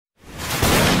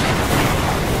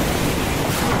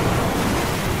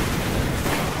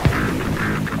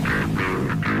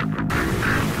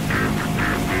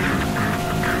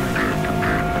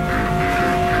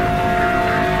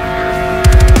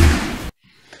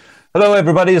Hello,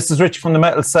 everybody. This is Rich from the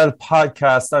Metal Cell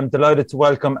podcast. I'm delighted to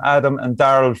welcome Adam and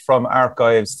Daryl from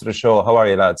Archives to the show. How are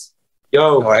you, lads?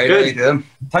 Yo, right, good. how you doing?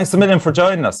 Thanks a million for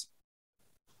joining us.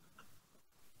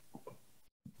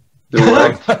 Doing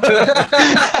well. All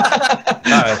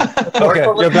right. Okay,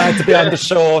 you're glad to be on the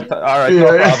show. All right, no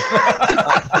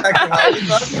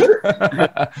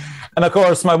problem. And of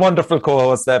course, my wonderful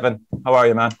co-host, Evan. How are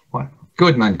you, man?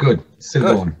 Good, man. Good. Still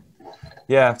going.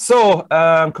 Yeah. So,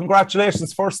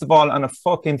 congratulations, first of all, on a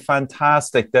fucking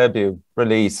fantastic debut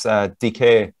release,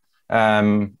 Decay.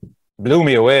 Blew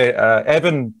me away.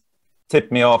 Evan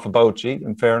tipped me off about you,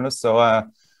 in fairness. So,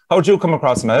 how'd you come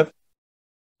across him, Ev?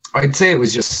 I'd say it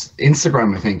was just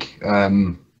Instagram, I think.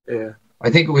 Yeah. I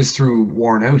think it was through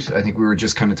Worn Out. I think we were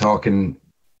just kind of talking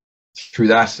through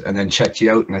that and then checked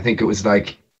you out. And I think it was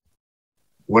like,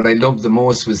 what I loved the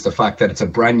most was the fact that it's a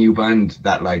brand new band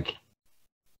that like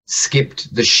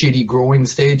skipped the shitty growing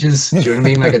stages. Do you know what I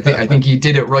mean? Like, I think he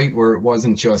did it right where it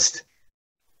wasn't just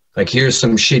like, here's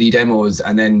some shitty demos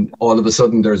and then all of a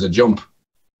sudden there's a jump.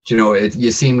 You know,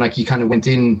 you seem like you kind of went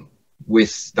in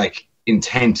with like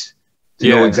intent to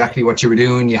know exactly what you were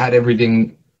doing. You had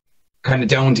everything kind of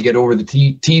down to get over the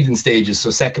teething stages.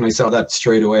 So second I saw that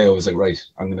straight away, I was like, right,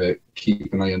 I'm going to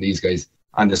keep an eye on these guys.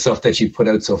 And the stuff that you've put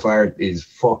out so far is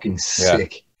fucking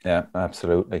sick. Yeah,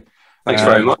 absolutely. Thanks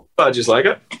very much. I just like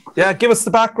it. Yeah, give us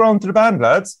the background to the band,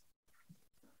 lads.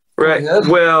 Right.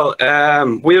 Well,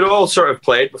 we had all sort of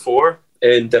played before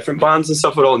in different bands and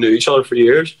stuff. We all knew each other for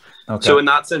years. Okay. So in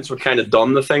that sense, we've kind of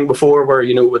done the thing before where,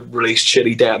 you know, we'd released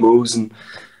shitty demos and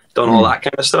done all that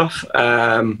kind of stuff.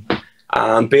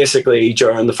 And basically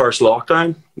during the first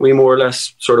lockdown, we more or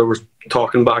less sort of were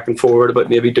talking back and forward about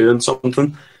maybe doing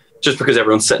something just because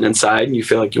everyone's sitting inside and you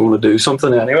feel like you want to do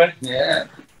something anyway. Yeah.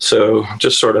 So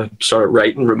just sort of started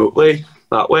writing remotely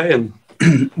that way. And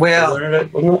well,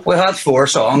 we had 4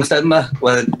 songs, didn't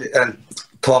we?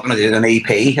 Talking about an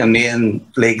EP, and me and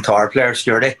lead guitar player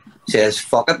Stuarty says,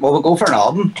 fuck it, we'll go for an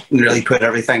album and really put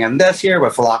everything in this year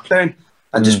with lockdown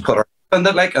and just put our in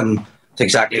it, like, and it's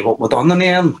exactly what we've done in the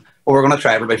end. We're going to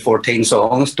try for about 14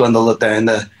 songs, dwindle it down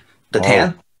to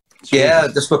 10. Jesus. Yeah,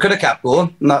 just we could have kept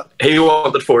going. He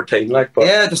wanted 14, like, but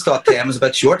yeah, just thought 10 was a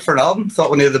bit short for an album.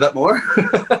 Thought we needed a bit more.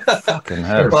 Fucking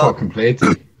hell. Fucking played.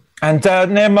 And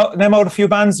name out a few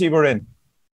bands you were in.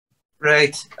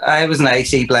 Right, I was in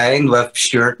IC Blind with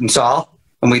Stuart and Saul,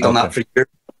 and we done that for years.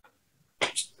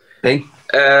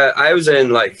 I was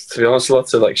in, like, to be honest,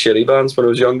 lots of like shitty bands when I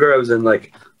was younger. I was in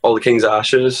like All the King's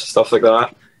Ashes, stuff like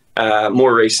that.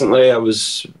 More recently, I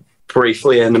was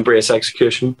briefly in Embrace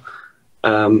Execution,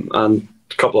 and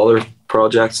a couple other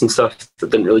projects and stuff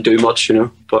that didn't really do much, you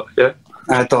know. But yeah,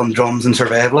 I've done drums and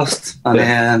Survivalist, and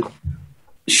then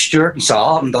Stuart and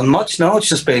Saul haven't done much. No, it's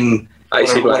just been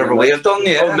whatever we have done.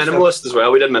 Yeah, Minimalist as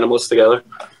well. We did Minimalist together.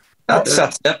 That's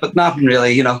it, but nothing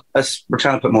really, you know. We're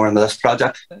trying to put more into this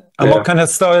project. And what kind of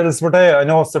styles were they? I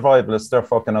know Survivalists, they're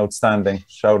fucking outstanding.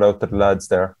 Shout out to the lads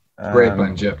there. Great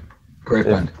band, yeah. Great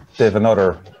band.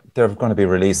 They're going to be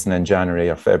releasing in January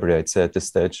or February, I'd say, at this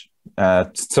stage.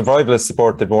 Survivalist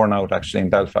supported Worn Out, actually, in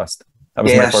Belfast. That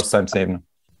was my first time seeing them.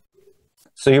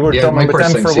 So you were drumming with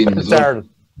them for a while, Daryl.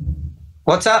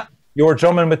 What's that? You were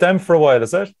drumming with them for a while,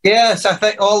 is it? Yes, I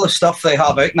think all the stuff they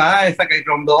have out now, I think I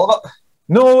drummed all of it.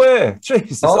 No way.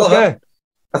 Jesus, all okay. Of it.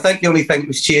 I think the only thing that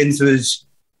was changed was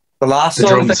the last the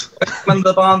song drums. in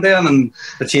the band then, and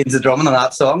they changed the drumming on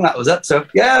that song. That was it. So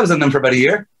yeah, I was in them for about a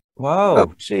year.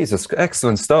 Wow, Jesus,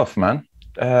 excellent stuff, man.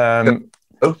 And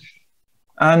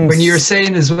when you're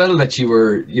saying as well that you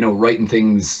were, you know, writing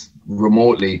things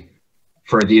remotely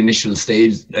for the initial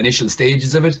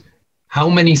stages of it, how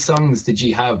many songs did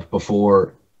you have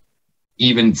before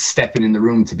even stepping in the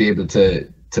room to be able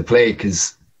to play?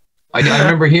 Because I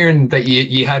remember hearing that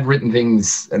you had written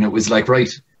things and it was like,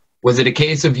 right, was it a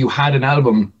case of you had an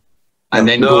album and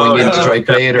then going in to try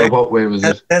play it, or what way was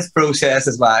it? This process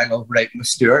is why I love writing with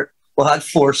Stuart. We had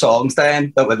 4 songs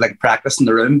down that we'd like practice in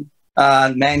the room.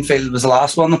 And Minefield was the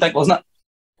last one, I think, wasn't it?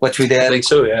 Which we did. I think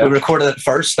so, yeah. We recorded it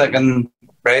first, thinking,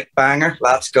 right, banger,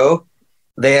 let's go.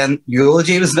 Then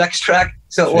Eulogy was the next track.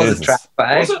 So it was track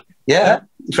 5. Was it? Yeah,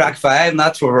 track 5. And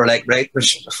that's where we're like, right,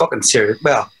 there's fucking serious.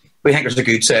 Well, we think there's a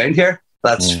good sound here.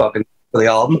 That's fucking for the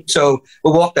album. So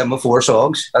we walked in with 4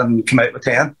 songs and came out with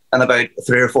 10 in about a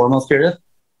 3 or 4 month period.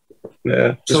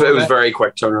 Yeah, so it was very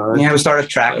quick turnaround. Yeah, we started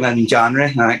tracking in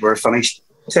January, and I think we're finished,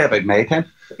 say, about May time.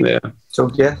 Yeah. So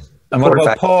yeah. And what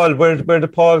about Paul? Where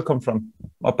did Paul come from?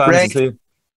 What band is he?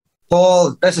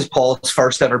 Paul, this is Paul's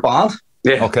first ever band.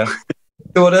 Yeah. Okay.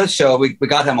 So it is. So we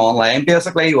got him online,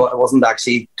 basically. It wasn't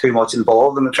actually too much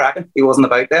involved in the tracking. He wasn't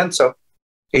about then, so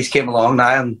he's came along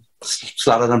now, and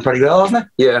slotted in pretty well, hasn't it?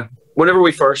 Yeah. Whenever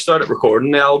we first started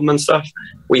recording the album and stuff,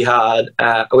 we actually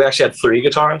had 3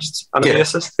 guitarists and a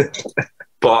bassist.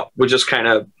 But we just kind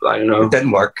of, I don't know. It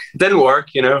didn't work. Didn't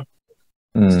work, you know.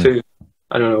 It's too,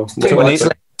 I don't know.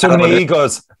 Too many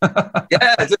egos.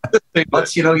 Yeah, it's too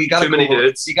much. You know, you got too many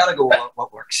dudes. You got to go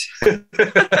what works.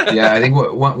 Yeah, I think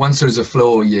once there's a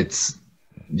flow, it's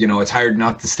hard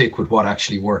not to stick with what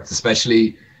actually works,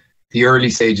 especially the early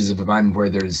stages of a band where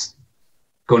there's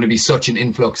going to be such an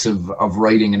influx of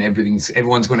writing and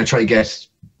everyone's going to try to get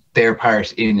their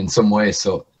part in some way.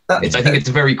 So I think it's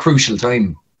a very crucial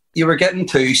time. You were getting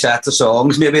 2 sets of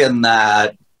songs maybe, and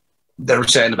they were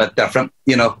sounding a bit different,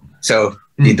 you know. So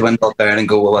you dwindle down and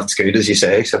go, well, that's good, as you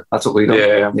say. So that's what we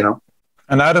do, you know.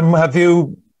 And Adam, have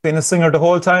you been a singer the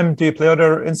whole time? Do you play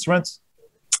other instruments?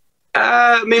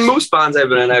 I mean, most bands I've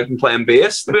been playing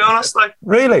bass, to be honest. Like,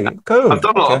 really? Cool. I've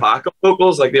done a lot of backup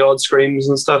vocals, like the odd screams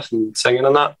and stuff, and singing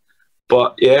and that.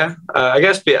 But yeah, I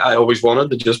guess I always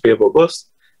wanted to just be a vocalist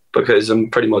because I'm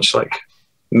pretty much like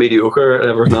mediocre at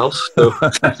everything else. So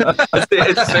it's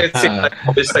the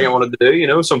obvious thing I wanted to do, you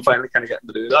know. So I'm finally kind of getting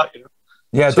to do that, you know.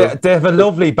 Yeah, so, they have a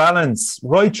lovely balance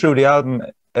right through the album,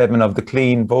 Edmund, of the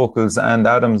clean vocals and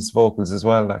Adam's vocals as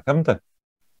well, like, haven't they?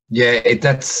 Yeah,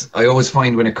 I always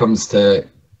find when it comes to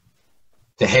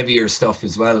the heavier stuff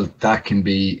as well, that can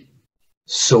be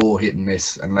so hit and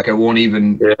miss. And like, I won't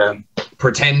even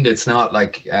pretend it's not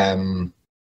like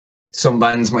some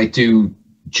bands might do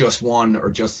just one or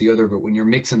just the other, but when you're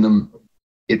mixing them,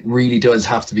 it really does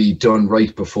have to be done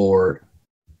right before,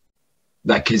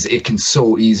 like, because it can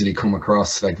so easily come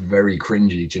across like very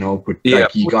cringy, you know. But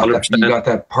like, you got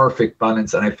that perfect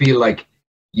balance, and I feel like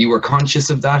you were conscious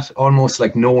of that, almost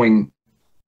like knowing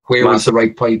where was the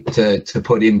right pipe to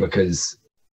put in, because,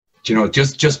 you know,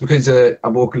 just because a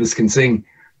vocalist can sing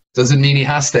doesn't mean he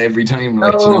has to every time.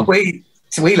 Like, you know?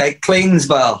 we like cleans.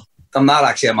 Well, I'm not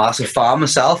actually a massive fan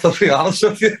myself, to be honest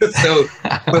with you. So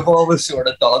we've always sort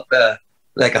of thought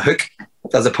like a hook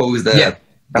as opposed to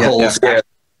a whole song,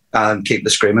 and keep the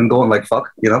screaming going like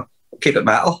fuck, you know, keep it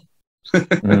metal.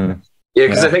 Yeah,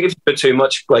 because I think if you put too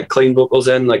much like clean vocals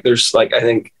in, like there's like, I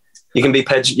think you can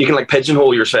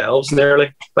pigeonhole yourselves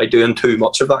nearly by doing too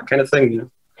much of that kind of thing, you know.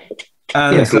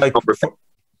 And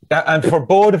and for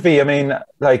both of you, I mean,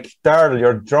 like Daryl,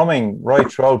 your drumming right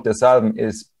throughout this album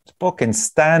is fucking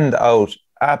stand out,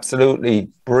 absolutely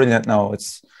brilliant. Now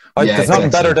there's nothing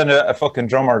better than a fucking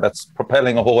drummer that's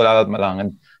propelling a whole album along,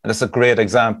 and it's a great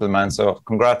example, man. So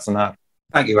congrats on that.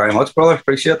 Thank you very much, brother.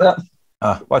 Appreciate that.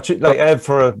 What you like, Ed,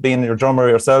 for being your drummer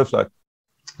yourself? Like,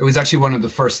 it was actually one of the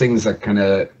first things that kind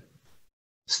of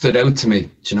stood out to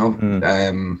me, you know,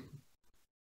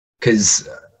 because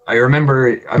I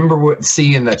remember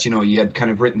seeing that, you know, you had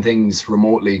kind of written things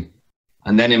remotely,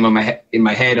 and then in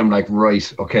my head, I'm like,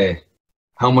 right, okay,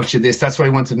 how much of this? That's why I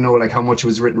wanted to know, like, how much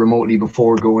was written remotely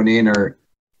before going in, or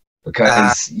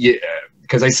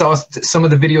because I saw some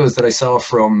of the videos that I saw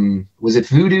from, was it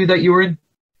Voodoo that you were in?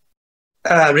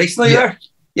 Recently, yeah.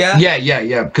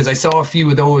 Because I saw a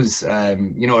few of those,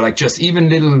 you know, like just even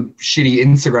little shitty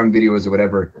Instagram videos or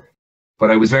whatever. But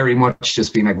I was very much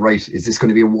just being like, right, is this going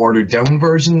to be a watered down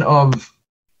version of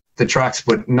the tracks?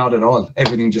 But not at all.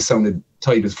 Everything just sounded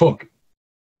tight as fuck.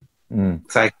 Thank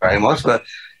you very much. But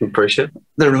appreciate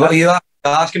it. Are you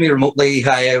asking me remotely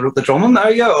how I wrote the drumming now,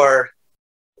 or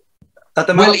at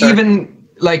the moment? Well, even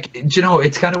like, you know,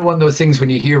 it's kind of one of those things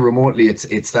when you hear remotely,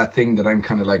 it's that thing that I'm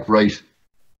kind of like, right,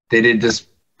 they did this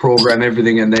program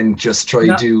everything and then just try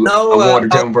to do a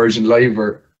watered down version live,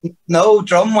 or no,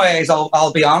 drum wise,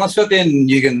 I'll be honest with you, and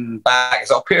you can back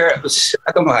us up here. It was,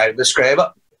 I don't know how to describe it.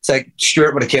 It's like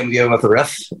Stuart would have came with you with a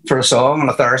riff for a song on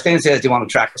a Thursday and said, do you want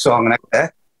to track the song the next day?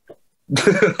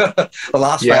 The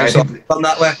last 5 songs done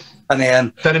that way. And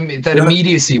then that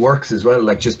immediacy works as well,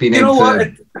 like just being able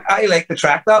to... I like the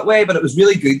track that way, but it was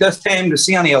really good this time. To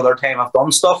see any other time I've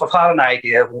done stuff, I've had an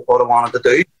idea of what I wanted to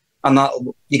do, and that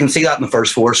you can see that in the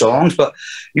first 4 songs, but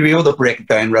you were able to break it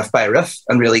down riff by riff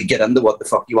and really get into what the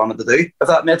fuck you wanted to do, if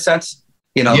that made sense.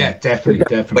 You know? Yeah, definitely.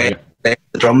 The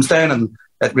drums down, and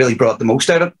it really brought the most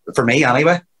out of it, for me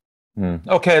anyway.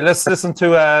 Okay, let's listen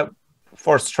to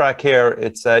first track here.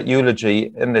 It's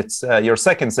Eulogy, and it's your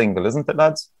second single, isn't it,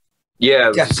 lads? Yeah,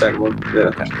 it was the second one. Yeah.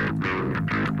 Okay.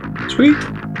 Sweet.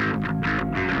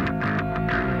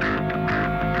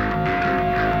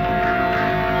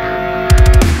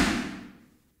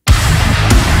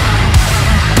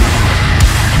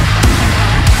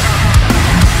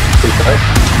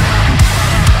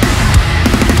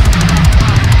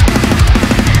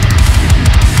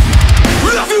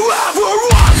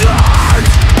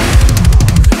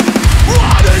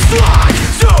 What is like?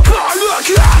 So look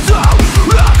at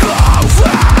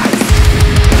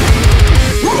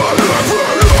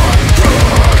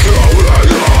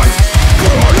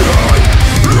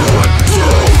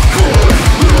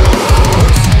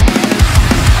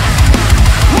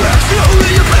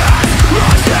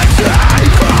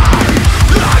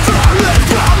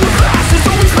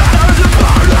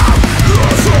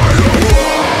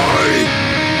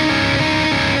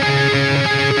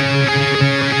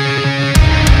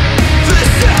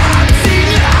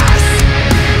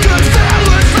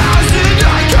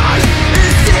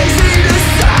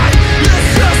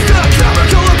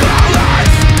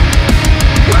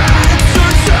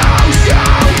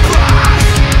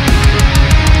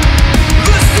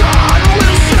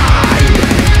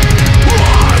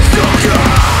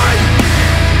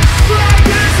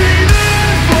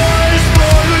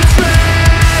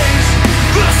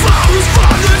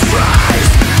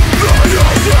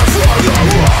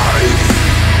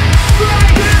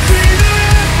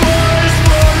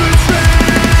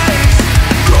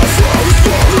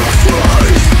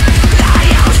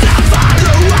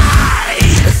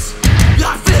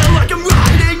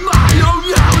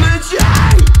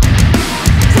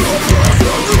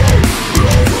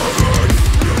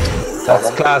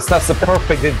class. That's a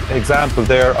perfect example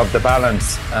there of the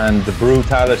balance and the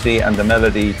brutality and the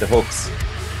melody, the hooks.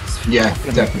 Yeah,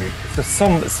 definitely.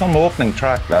 There's some opening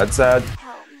track, lads.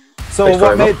 So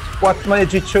what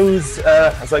made you choose,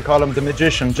 as I call him, the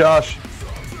magician, Josh?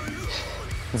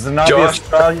 Is it an obvious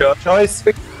choice?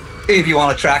 If you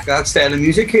want to track that style of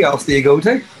music, who else do you go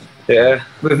to? Yeah,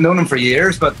 we've known him for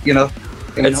years, but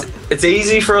it's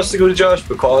easy for us to go to Josh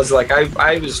because like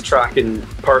I was tracking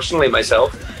personally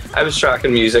myself. I was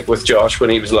tracking music with Josh when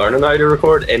he was learning how to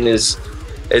record in his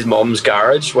mum's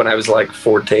garage when I was like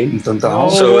 14. No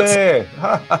so way.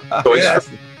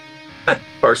 It's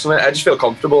personally, I just feel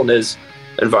comfortable in his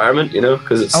environment, you know,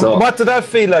 because it's not. What did that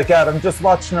feel like, Adam? Just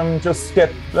watching him just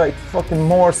get like fucking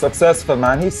more successful,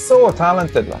 man. He's so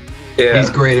talented, like. Yeah, he's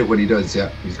great at what he does. Yeah,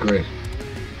 he's great.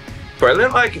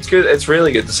 Brilliant, like it's good. It's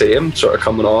really good to see him sort of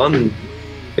coming on, and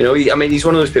you know, he's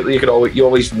one of those people you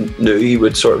always knew he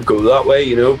would sort of go that way,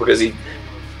 you know, because he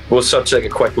was such like a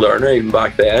quick learner even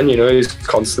back then. You know, he's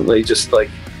constantly just like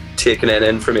taking in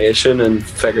information and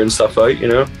figuring stuff out, you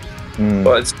know.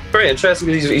 But it's very interesting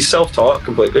because he's self-taught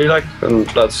completely, like, and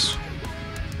I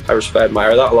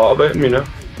admire that a lot about him, you know.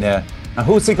 Yeah. And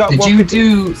who's he got? Did you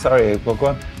do? Sorry, go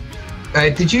on.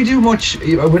 Did you do much?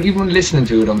 Even listening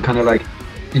to it, I'm kind of like,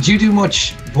 did you do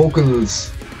much vocals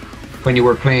when you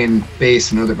were playing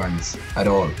bass in other bands at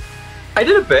all? I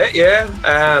did a bit, yeah.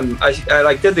 I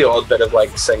like did the odd bit of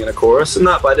like singing a chorus and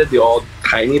that, but I did the odd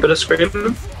tiny bit of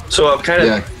screaming. So I've kind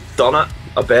of done it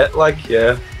a bit, like,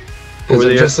 yeah. Because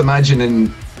I'm just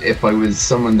imagining if I was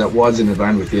someone that was in a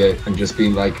band with you and just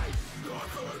being like,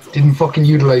 didn't fucking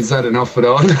utilize that enough at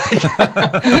all.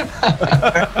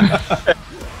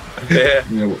 Yeah.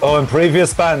 You know, oh, in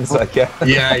previous bands, like, yeah.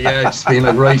 Yeah, just being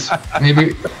like, right,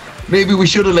 maybe we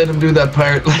should have let him do that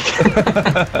part. Like,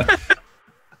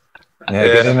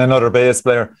 get in another bass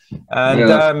player.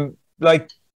 And like,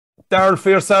 Daryl,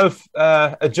 for yourself,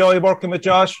 a joy working with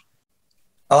Josh?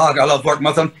 Oh, I love working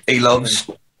with him. He loves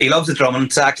the drumming,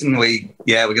 saxon. We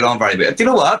get on very well. Do you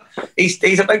know what?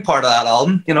 He's a big part of that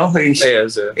album. You know,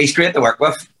 he's great to work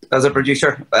with as a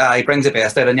producer. He brings the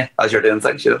best out in you as you're doing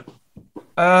things. You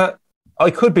know. I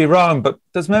could be wrong, but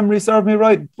does memory serve me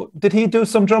right? Did he do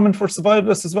some drumming for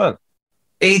Survivalists as well?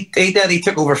 He did. He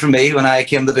took over from me when I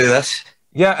came to do this.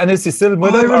 Yeah, and is he still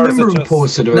with him? I remember him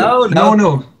posted it.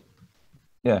 No.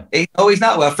 Yeah. He's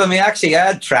not with them. He actually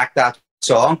had tracked that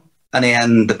song, and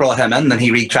then they brought him in, and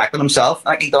he retracked it himself.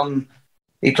 Like he planned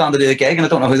to do a gig, and I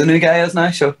don't know who the new guy is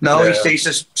now. So no, he's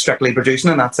just strictly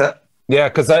producing, and that's it. Yeah,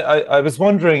 because I was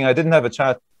wondering, I didn't have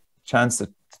a chance to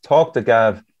talk to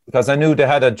Gav, because I knew they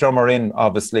had a drummer in,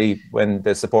 obviously, when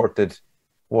they supported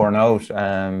Worn Out.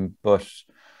 But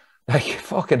like,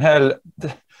 fucking hell,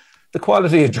 the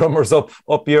quality of drummers up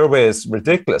your way is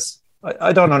ridiculous.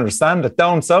 I don't understand it.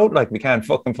 Down south, like, we can't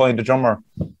fucking find a drummer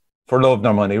for love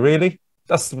nor money, really.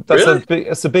 That's really?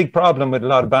 It's a big problem with a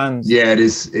lot of bands. Yeah, it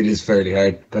is fairly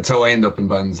hard. That's how I end up in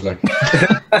bands, like.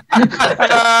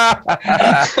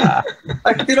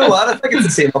 You know what? I think it's the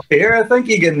same up here. I think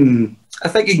you can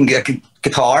get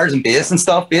guitars and bass and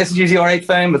stuff. Bass is usually alright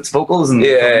fine, but it's vocals and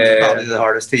probably the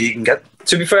hardest thing you can get.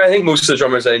 To be fair, I think most of the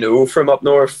drummers I know from up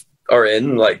north are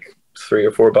in like 3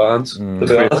 or 4 bands.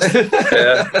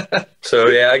 Yeah. So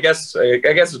yeah, I guess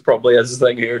it's probably as a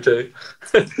thing here too.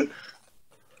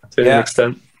 To an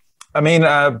extent. I mean,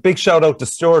 big shout out to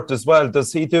Stuart as well.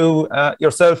 Does he do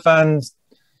yourself and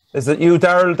is it you,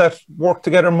 Daryl, that work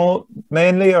together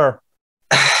mainly, or?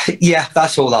 Yeah,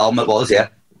 that's the whole album it was. Yeah,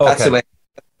 that's the way it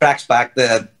tracks back.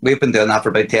 We've been doing that for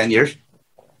about 10 years.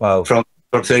 Wow. From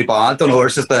through band, don't know,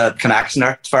 it's just the connection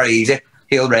there. It's very easy.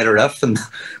 He'll write a riff and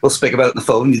we'll speak about it on the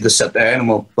phone. You just sit there and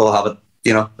we'll have it.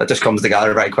 You know, it just comes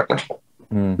together very quickly.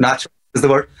 Natural is the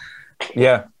word.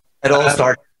 Yeah. It all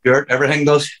starts. Everything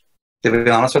does. To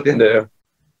be honest with you.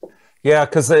 Yeah,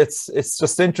 because it's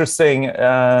just interesting.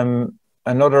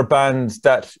 Another band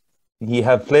that you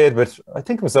have played with, I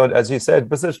think it was, as you said,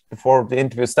 was it before the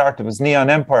interview started? It was Neon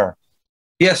Empire.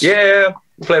 Yes. Yeah.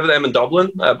 Played with them in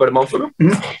Dublin about a month ago.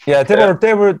 Yeah,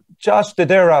 they were. Josh did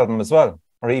their album as well,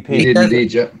 or EP. He did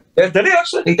indeed, yeah. Did he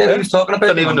actually? He did. He was talking about.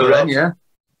 Didn't even know that. Yeah.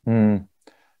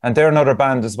 And they're another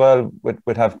band as well.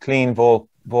 Would have clean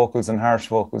vocals and harsh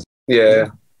vocals. Yeah.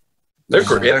 They're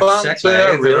great bands.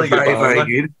 They're really good, very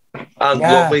good,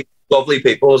 and lovely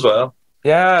people as well.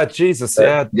 Yeah, Jesus,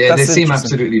 yeah. Yeah, they seem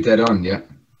absolutely dead on. Yeah.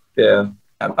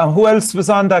 And who else was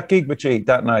on that gig with you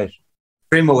that night?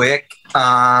 Dream Awake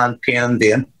and Pain and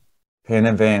Vain. Pain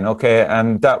and Vain, okay,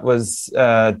 and that was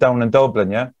down in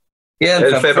Dublin, yeah. Yeah,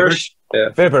 Fibbers. Yeah.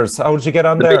 Fibbers. How did you get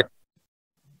on there?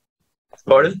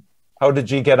 Pardon? How did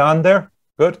you get on there?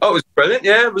 Good. Oh, it was brilliant.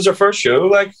 Yeah, it was our first show,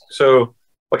 like so.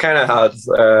 we kind of had.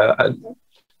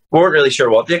 We weren't really sure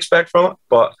what to expect from it,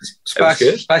 but it was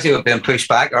good. Especially with being pushed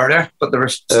back earlier, but there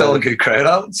was still a good crowd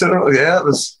out. So yeah, it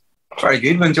was very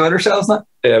good. We enjoyed ourselves now.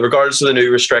 Yeah, regardless of the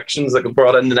new restrictions that were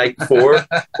brought in the night before,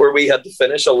 where we had to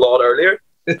finish a lot earlier,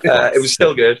 it was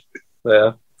still good.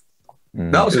 Yeah,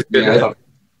 that was good. Yeah.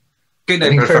 Good. I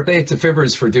think fair play to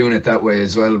Fibbers for doing it that way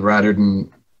as well, rather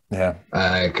than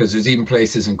because there's even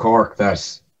places in Cork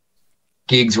that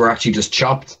gigs were actually just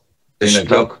chopped.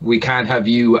 Like, look, we can't have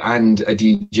you and a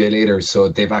DJ later, so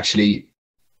they've actually,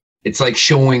 it's like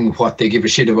showing what they give a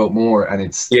shit about more, and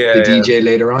it's the DJ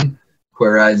later on.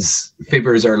 Whereas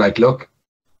Fibbers are like, look,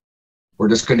 we're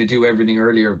just going to do everything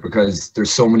earlier because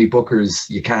there's so many bookers.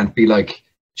 You can't be like,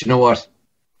 do you know what?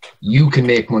 You can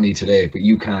make money today, but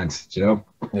you can't. Do you know?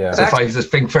 Yeah. So if I just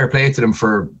think fair play to them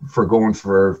for going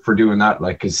for doing that,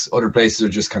 like, because other places are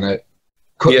just kind of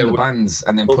cutting the bands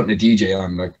and then putting a DJ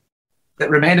on, like. It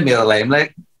reminded me of the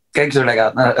Limelight gigs are like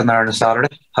that in there on a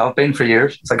Saturday. Have been for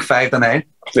years. It's like 5 to 9.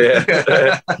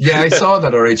 Yeah, yeah, I saw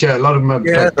that. All right, yeah, a lot of them have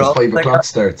like the 5 o'clock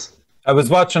starts. I was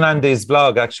watching Andy's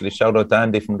vlog actually. Shout out to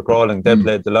Andy from the Crawling. They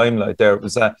played the Limelight there. It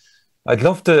was I'd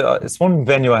love to. It's one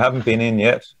venue I haven't been in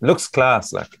yet. It looks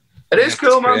class, like. It is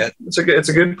cool, man. It's a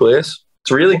good place.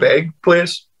 It's a really big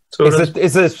place. So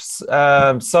is it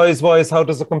size wise? How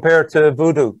does it compare to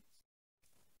Voodoo?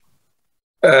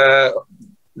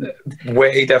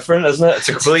 Way different, isn't it? It's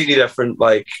a completely different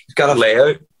got a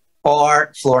layout.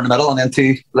 Bar, floor in the middle, and then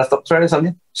 2 lift up trailers, haven't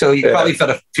you? So you can probably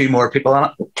fit a few more people on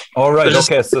it. All right,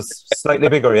 okay, so it's slightly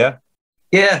bigger, yeah?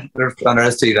 Yeah, there is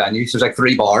 2 venues. There's like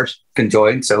 3 bars can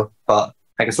join, so, but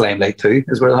I guess Limelight 2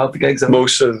 is where they'll have the gigs.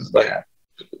 Most of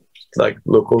like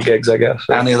local gigs, I guess.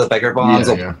 Any of the bigger bands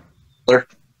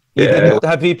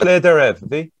Have you played there, Ev?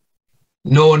 Have you?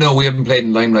 No, we haven't played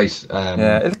in Limelight.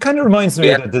 Yeah, it kind of reminds me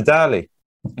of the Dally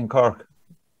in Cork.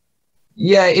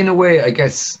 Yeah, in a way, I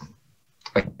guess.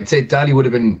 I'd say Dally would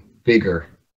have been bigger.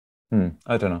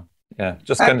 I don't know. Yeah,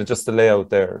 just the layout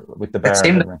there with the bar.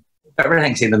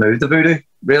 Everything seemed to move to Voodoo,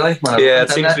 really. It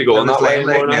seems to be going that way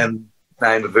more now.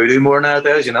 And Voodoo more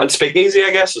nowadays, you know. And Speakeasy,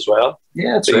 I guess, as well.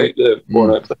 Yeah, it's right.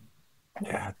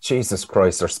 Yeah, Jesus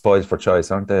Christ, they're spoiled for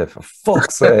choice, aren't they? For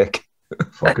fuck's sake.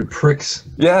 Fucking pricks.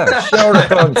 Yeah, sure it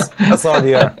does. That's all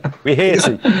you are. We hate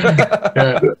you.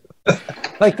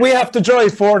 Like, we have to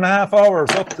drive 4.5 hours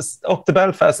up to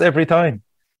Belfast every time.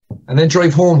 And then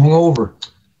drive home hungover.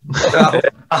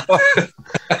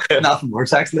 Nothing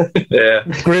worse, actually. Yeah.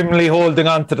 Grimly holding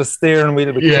on to the steering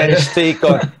wheel with clenched teeth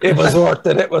going, it was worth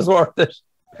it, it was worth it.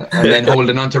 And then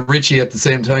holding on to Richie at the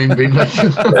same time, being like...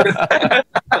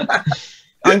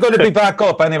 I'm going to be back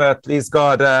up anyway, please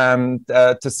God,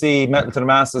 to see Metal to the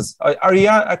Masses. Are you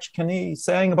actually, can you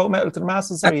sing about Metal to the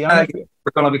Masses? Are you on it?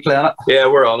 We're going to be playing it. Yeah,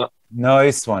 we're on it.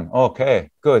 Nice one. Okay,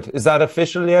 good. Is that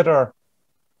official yet, or?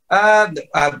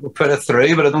 We'll put it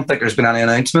through, but I don't think there's been any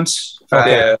announcements.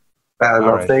 Okay.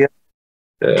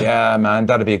 Yeah, man,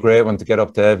 that'd be a great one to get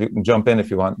up to. You can jump in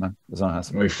if you want, man. There's no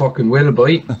hassle. We fucking will,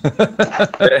 boy.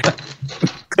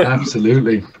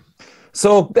 Absolutely.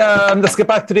 So let's get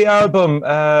back to the album.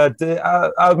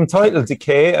 The album title,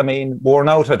 Decay. I mean, Worn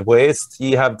Out at Waste.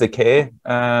 You have Decay.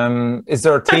 Is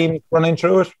there a theme running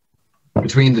through it?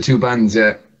 Between the 2 bands,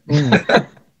 yeah.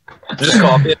 Just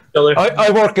copy each other. I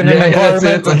work in an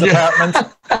environmental department.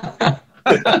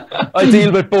 I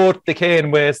deal with both Decay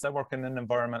and Waste. I work in an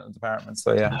environmental department,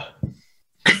 so yeah.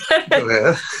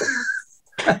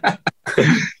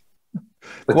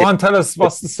 Go on, tell us,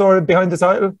 what's the story behind the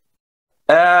title?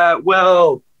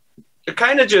 Well, it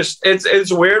kind of just,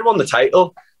 it's a weird one, the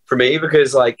title, for me,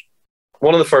 because like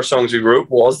one of the first songs we wrote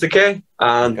was Decay,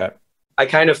 and I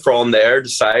kind of from there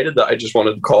decided that I just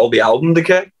wanted to call the album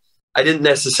Decay. I didn't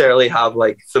necessarily have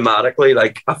like thematically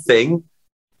like a thing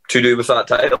to do with that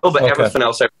title, but everything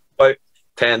else I wrote about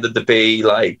tended to be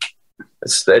like,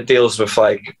 it deals with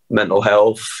like mental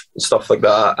health and stuff like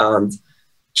that, and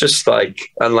just like,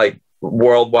 and like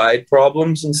worldwide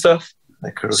problems and stuff.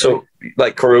 So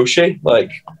like Karushi,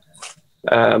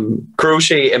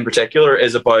 Karushi in particular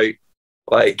is about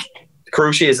like,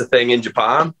 Karushi is a thing in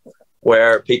Japan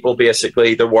where people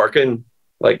basically, they're working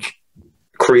like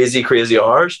crazy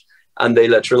hours, and they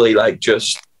literally like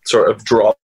just sort of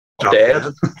drop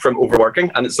dead from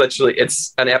overworking, and it's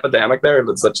an epidemic there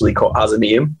that's literally called, has a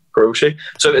name, Karushi.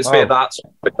 So it's about that,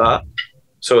 like that.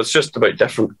 So it's just about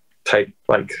different type,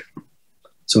 like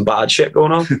some bad shit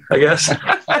going on, I guess.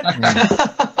 I'm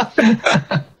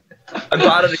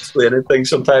bad at explaining things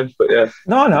sometimes, but yeah.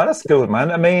 No, that's good,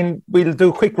 man. I mean, we'll do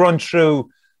a quick run through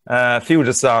a few of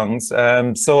the songs.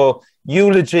 So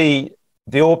Eulogy,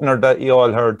 the opener that you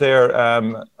all heard there,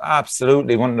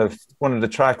 absolutely one of the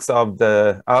tracks of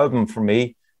the album for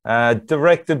me.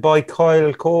 Directed by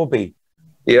Kyle Colby.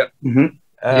 Yeah.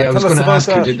 I was going to ask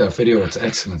who did that video. It's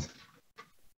excellent.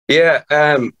 Yeah.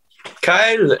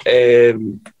 Kyle.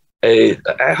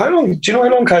 How long? Do you know how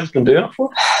long Kyle's been doing it for?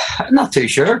 Not too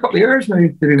sure. A couple of years,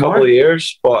 maybe a couple of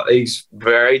years. But he's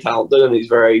very talented and he's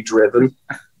very driven.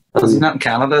 He's not in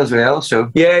Canada as well,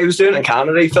 so yeah, he was doing it in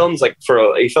Canada. He films a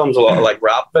lot of like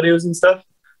rap videos and stuff.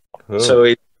 Cool. So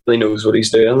he really knows what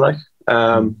he's doing. Like,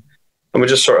 and we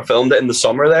just sort of filmed it in the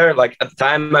summer there. Like at the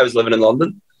time, I was living in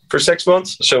London for 6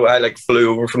 months, so I like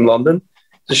flew over from London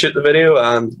to shoot the video,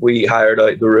 and we hired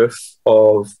out the roof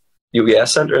of UES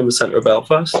Centre in the centre of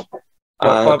Belfast.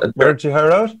 Where did you hire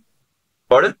out?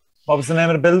 Pardon? What was the name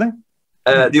of the building?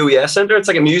 The UES Centre. It's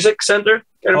like a music centre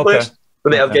kind of place.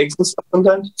 Where they have gigs and stuff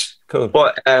sometimes. Cool.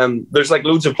 But there's like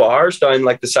loads of bars down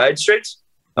like the side streets,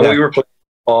 and we were playing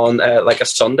on like a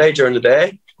Sunday during the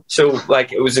day, so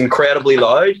like it was incredibly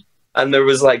loud, and there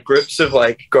was like groups of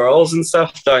like girls and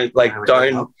stuff down like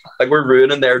we're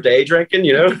ruining their day drinking,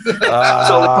 you know.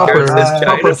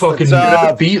 Proper fucking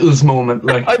Beatles moment.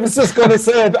 Like I was just gonna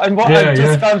say, I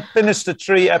just finished the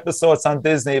 3 episodes on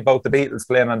Disney about the Beatles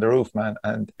playing on the roof, man,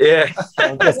 and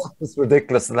it's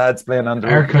ridiculous. The lads playing on the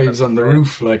archives roof. on the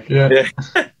roof, like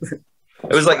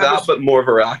It was like that, but more of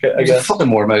a racket, I guess. Fucking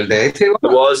more mild day too. It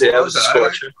was, it was a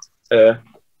scorcher. Yeah.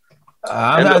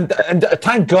 And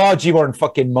thank God you weren't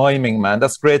fucking miming, man.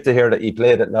 That's great to hear that you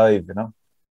played it live, you know.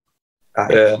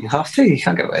 You have to. You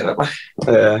can't get away with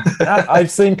it.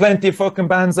 I've seen plenty of fucking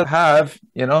bands that have,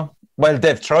 you know. Well,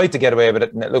 they've tried to get away with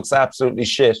it, and it looks absolutely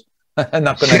shit. I'm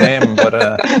not going to name them, but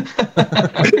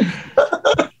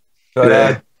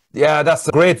yeah, that's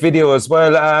a great video as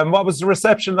well. What was the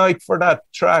reception like for that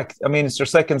track? I mean, it's your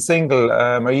second single.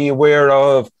 Are you aware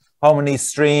of how many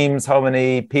streams, how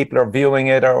many people are viewing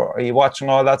it, or are you watching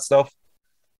all that stuff?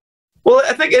 Well,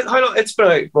 I think it's been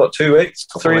out, what, 2 weeks,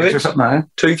 3 weeks? Or something now.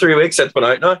 2-3 weeks it's been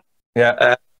out now.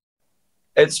 Yeah.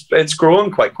 It's growing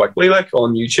quite quickly, like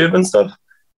on YouTube and stuff.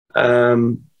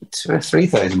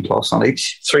 3,000 plus on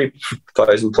each.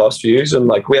 3,000 plus views, and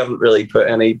like we haven't really put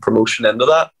any promotion into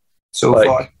that so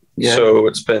far. Yeah. So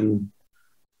it's been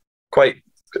quite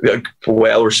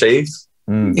well received.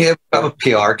 Yeah, we have a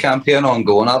PR campaign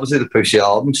ongoing, obviously, to push the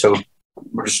album. So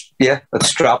we're just,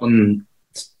 it's dropping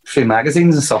through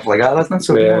magazines and stuff like that, isn't it?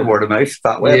 So more word of mouth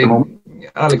that way at the moment.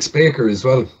 Alex Baker as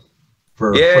well.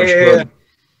 For Blood.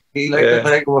 He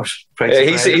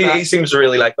seems to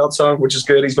really like that song, which is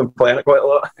good. He's been playing it quite a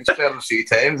lot. He's played it a few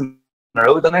times in a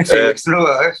row, didn't he? 3 weeks in a row.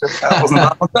 That wasn't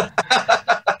that.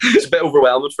 It's a bit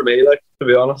overwhelming for me, like, to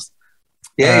be honest.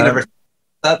 Yeah, you never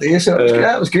that, do you? So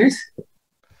it was good.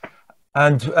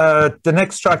 And the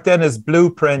next track then is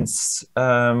Blueprints.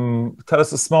 Tell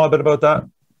us a small bit about that.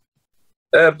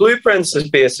 Blueprints is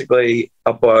basically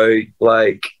about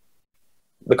like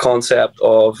the concept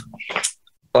of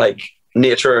like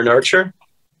nature or nurture.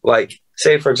 Like,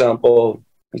 say for example,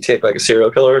 you take like a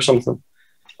serial killer or something.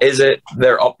 Is it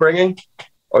their upbringing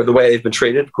or the way they've been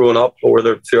treated growing up or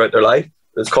throughout their life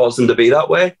that's caused them to be that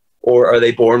way? Or are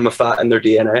they born with that in their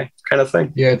DNA kind of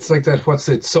thing? Yeah, it's like that. What's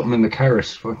it? Something in the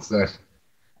carrot. What's that?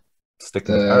 Stick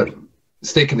in the carrot.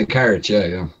 Stick in the carrot,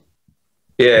 yeah.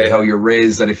 Yeah. How you're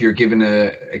raised, that if you're giving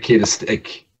a kid a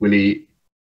stick, will he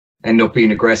end up being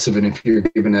aggressive? And if you're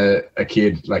giving a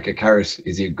kid like a carrot,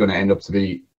 is he going to end up to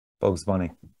be Bugs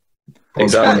Bunny?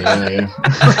 Exactly. Yeah.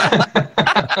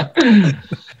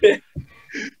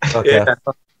 Okay.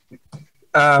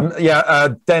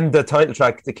 Then the title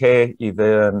track, Decay, you've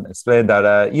explained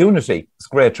that. Unity, it's a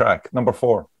great track, number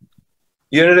 4.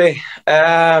 Unity.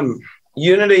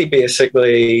 Unity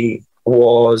basically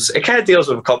it kind of deals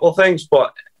with a couple of things,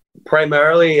 but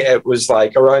primarily it was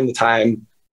like around the time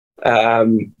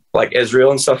like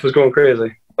Israel and stuff was going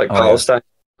crazy, like Palestine.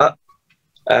 Yeah.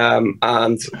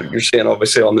 And you're seeing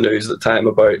obviously on the news at the time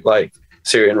about like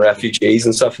Syrian refugees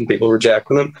and stuff and people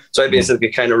rejecting them. So I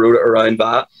basically kind of wrote it around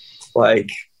that. Like,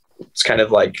 it's kind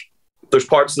of like there's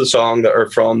parts of the song that are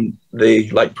from the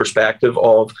like perspective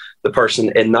of the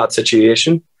person in that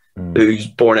situation who's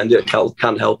born into it,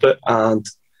 can't help it, and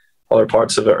other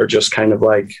parts of it are just kind of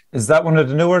like. Is that one of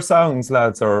the newer songs,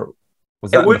 lads, or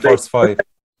was that in the first 5?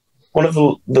 One of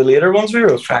the later ones we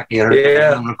wrote. Track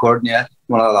I'm recording,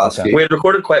 one of the last few. We had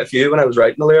recorded quite a few when I was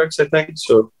writing the lyrics, I think.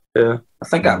 So yeah, I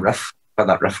think that riff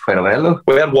quite a while though.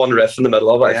 We had one riff in the middle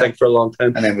of it, I think, for a long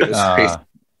time, and then we just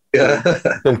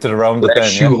built it around it.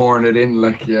 Then shoehorn it in,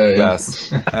 like yes.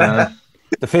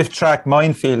 The 5th track,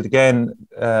 Minefield, again,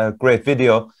 great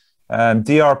video.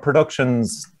 DR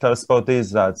Productions, tell us about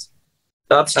these lads.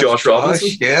 That's Josh Robinson.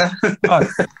 Yeah. Oh,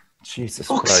 Jesus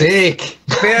Fuck's Christ. sake.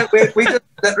 we just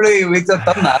literally, we just done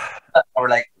that. We're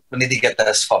like, we need to get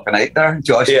this fucking out there.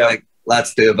 Josh was like,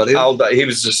 let's do a video. He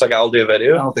was just like, I'll do a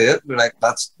video. I'll do it. We're like,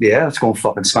 let's go and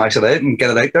fucking smash it out and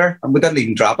get it out there. And we didn't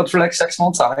even drop it for like 6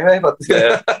 months anyway. But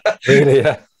Yeah. Really,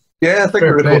 yeah. yeah, I think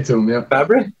Fair we play were to him, yeah.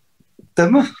 February,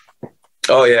 didn't we?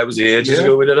 Oh yeah, it was ages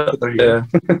ago we did it. Yeah.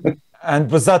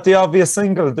 And was that the obvious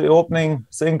single, the opening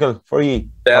single for you?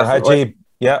 Or had you?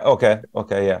 Yeah. Okay.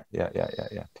 Yeah.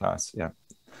 Class. Yeah.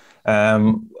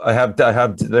 I have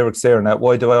the lyrics there now.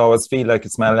 Why do I always feel like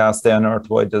it's my last day on earth?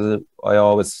 Why does I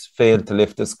always fail to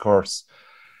lift this curse?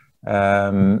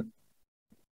 Go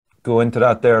into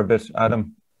that there a bit,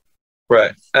 Adam.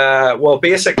 Right. Well,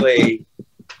 basically,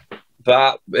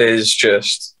 that is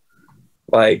just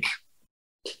like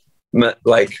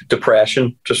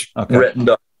depression, just written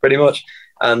down pretty much.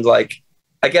 And like,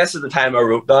 I guess at the time I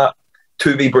wrote that,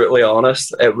 to be brutally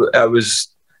honest, I was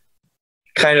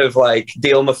kind of like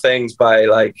dealing with things by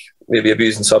like maybe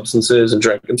abusing substances and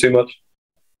drinking too much,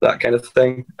 that kind of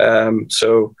thing.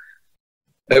 So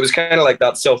it was kind of like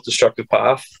that self-destructive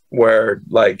path where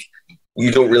like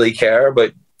you don't really care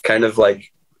about kind of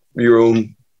like your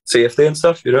own safety and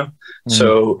stuff, you know.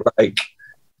 So like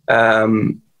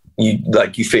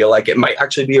you feel like it might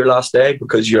actually be your last day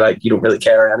because you're like, you don't really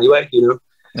care anyway, you know.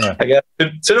 Yeah. I guess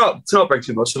to not bring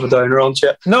too much of a downer on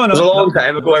shit. No, it was a long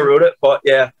time ago I wrote it, but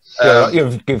yeah.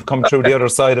 You've come through the other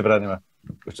side of it anyway,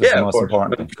 which is the most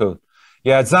important. Cool.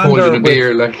 Yeah, Holding a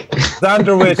beer, like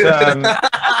Xander with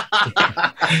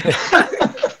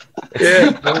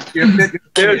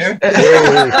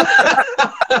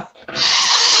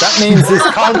that means he's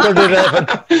conquered it, Evan.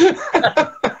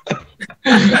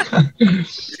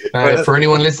 For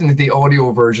anyone listening to the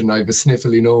audio version, I have a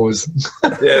sniffly nose.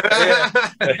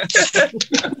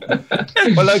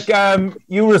 Well, like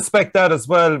you respect that as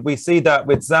well. We see that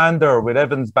with Xander, with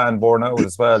Evan's band Born Out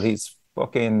as well. He's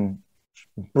fucking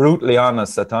brutally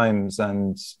honest at times,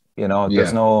 and you know,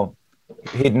 there's no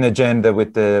hidden agenda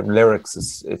with the lyrics.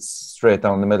 It's straight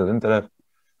down the middle, isn't it?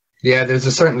 Yeah, there's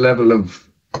a certain level of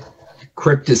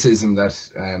crypticism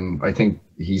that I think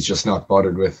he's just not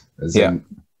bothered with. As in,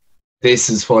 this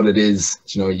is what it is.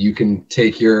 You know, you can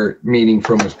take your meaning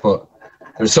from it, but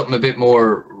there's something a bit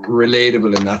more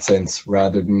relatable in that sense,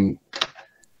 rather than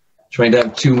trying to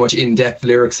have too much in-depth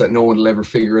lyrics that no one will ever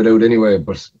figure it out anyway.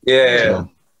 But you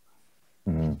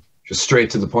know, just straight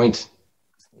to the point.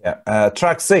 Yeah.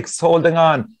 Track 6, Holding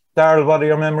On. Daryl, what are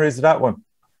your memories of that one?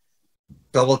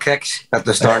 Double kicks at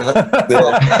the start of it. That's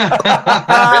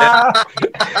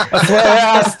what I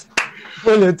asked.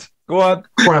 Brilliant. Go on.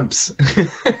 Cramps.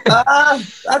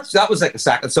 That was like the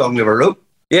second song we ever wrote.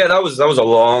 Yeah, that was a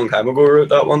long time ago we wrote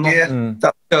that one. Yeah,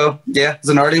 it's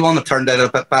an early one that turned out a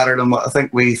bit better than what I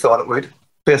think we thought it would,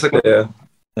 basically.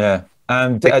 Yeah.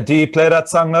 And do you play that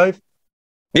song live?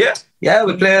 Yeah,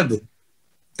 we played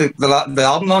the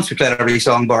album launch. We played every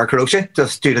song bar Crochet,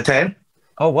 just due to time.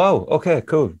 Oh wow! Okay,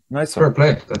 cool, nice one. Fair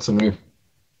play. That's a move.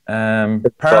 Parma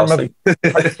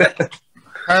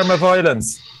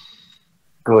Violence.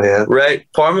 Go ahead. Right,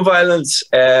 Parma Violence.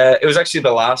 It was actually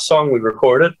the last song we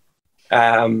recorded.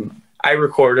 I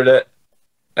recorded it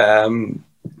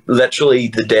literally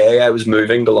the day I was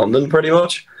moving to London, pretty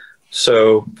much.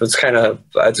 So it's a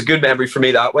good memory for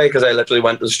me that way, because I literally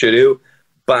went to the studio,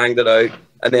 banged it out,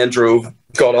 and then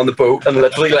got on the boat and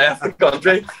literally left the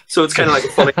country. So it's kind of like a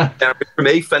funny memory for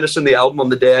me, finishing the album on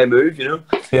the day I moved, you know.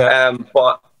 Yeah.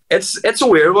 But it's a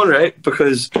weird one, right?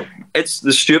 Because it's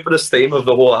the stupidest theme of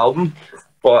the whole album,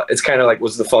 but it's kind of like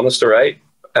was the funnest to write.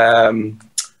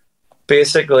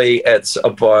 Basically, it's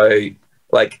about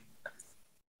like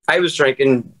I was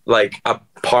drinking like a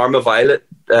Parma Violet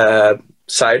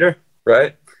cider,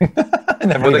 right? I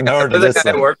never even heard of this.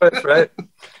 I work with, right?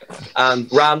 And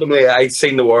randomly, I'd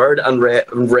seen the word and read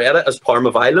it as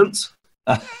Parma Violence.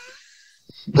 Right?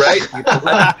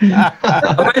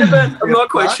 I might have been. I'm not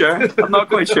quite sure.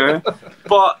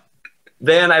 But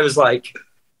then I was like,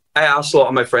 I asked a lot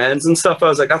of my friends and stuff. I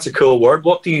was like, "That's a cool word.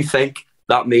 What do you think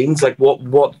that means? Like, what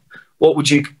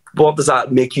does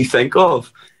that make you think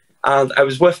of?" And I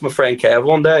was with my friend Kev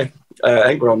one day. I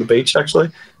think we're on the beach actually,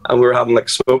 and we were having like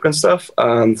smoke and stuff.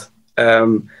 And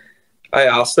I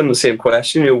asked him the same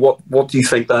question. You know, what do you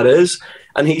think that is?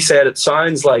 And he said it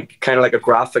sounds like kind of like a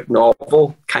graphic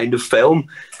novel kind of film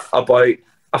about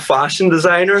a fashion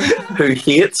designer who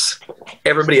hates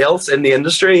everybody else in the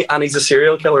industry, and he's a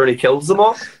serial killer and he kills them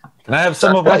all. Can I have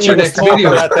some of that's your next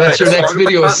video? That's your next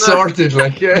video. Sorted,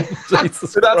 like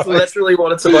So that's literally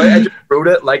what it's about. I just wrote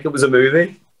it like it was a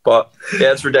movie, but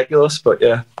yeah, it's ridiculous. But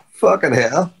yeah, fucking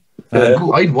hell.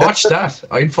 I'd watch that.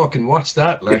 I'd fucking watch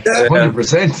that, like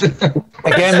 100%.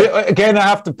 Again, I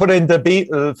have to put in the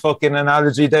Beatle fucking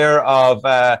analogy there of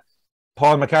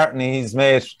Paul McCartney's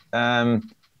mate.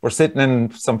 We're sitting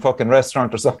in some fucking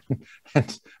restaurant or something,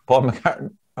 and Paul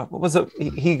McCartney, what was it?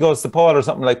 He goes to Paul or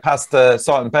something like, pass the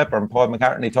salt and pepper, and Paul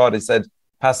McCartney thought he said,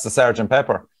 pass the Sergeant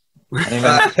Pepper. And he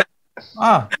went,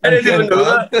 I didn't even know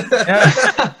that.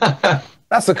 Yeah.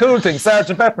 That's a cool thing,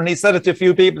 Sergeant Pepper. And he said it to a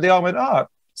few people. They all went,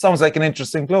 sounds like an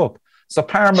interesting bloke. So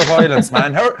Parma violence,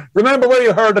 man. Remember where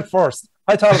you heard it first.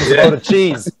 I thought it was about a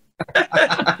cheese.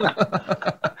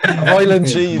 A violent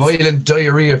cheese. Violent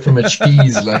diarrhea from a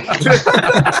cheese, like.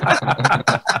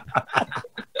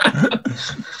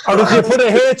 Or if you put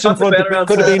a H in front, it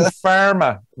could have been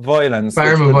pharma violence.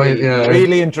 Pharma violence, yeah.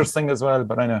 Really interesting as well,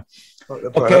 but I know.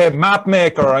 Okay, Map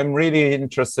Maker. I'm really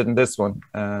interested in this one.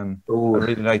 I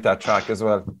really like that track as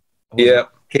well. Yeah.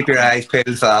 Keep your eyes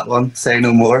peeled for that one. Say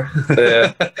no more.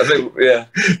 I think,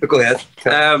 Go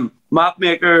ahead. Map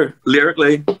Maker,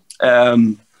 lyrically,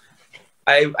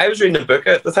 I was reading a book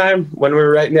at the time when we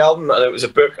were writing the album, and it was a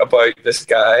book about this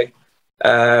guy,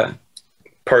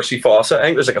 Percy Fawcett. I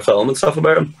think there's like a film and stuff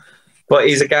about him. But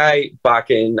he's a guy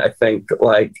back in, I think,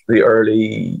 like the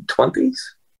early 20s,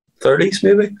 30s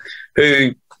maybe,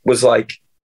 who was like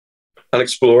an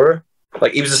explorer.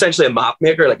 Like he was essentially a map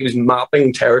maker. Like he was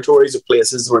mapping territories of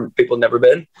places where people had never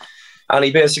been. And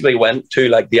he basically went to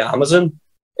like the Amazon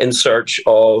in search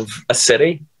of a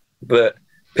city that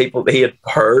people he had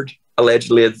heard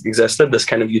allegedly existed, this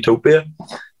kind of utopia,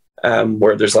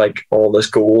 where there's like all this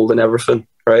gold and everything,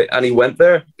 right? And he went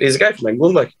there. He's a guy from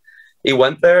England. Like he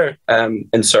went there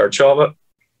in search of it,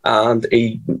 and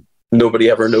nobody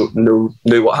ever knew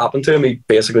what happened to him. He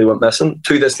basically went missing.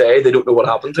 To this day, they don't know what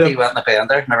happened to him. He went in the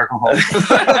bender, never come home.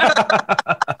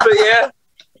 But yeah,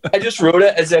 I just wrote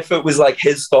it as if it was like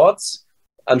his thoughts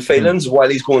and feelings while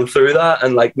he's going through that,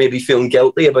 and like maybe feeling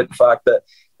guilty about the fact that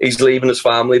he's leaving his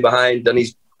family behind and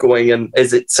he's going, and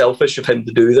is it selfish of him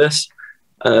to do this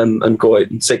and go out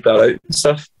and seek that out and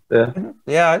stuff.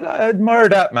 Yeah, I admire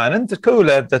that, man. And it's cool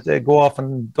that they go off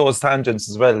on those tangents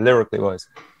as well, lyrically wise.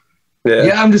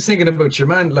 Yeah, I'm just thinking about your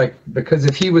man, like, because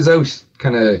if he was out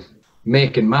kind of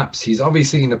making maps, he's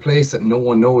obviously in a place that no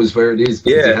one knows where it is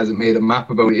because he hasn't made a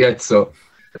map about it yet, so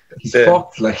he's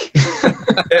fucked, like.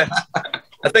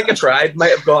 I think I tried, might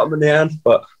have got him in the end,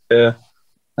 but yeah.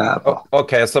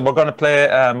 Okay, so we're going to play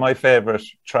my favourite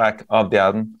track of the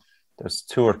album. There's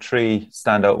 2 or 3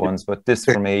 standout ones, but this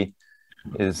for me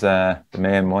is the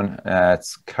main one.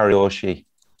 It's Karaoke.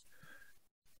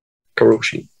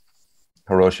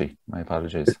 Karaoke, my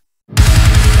apologies.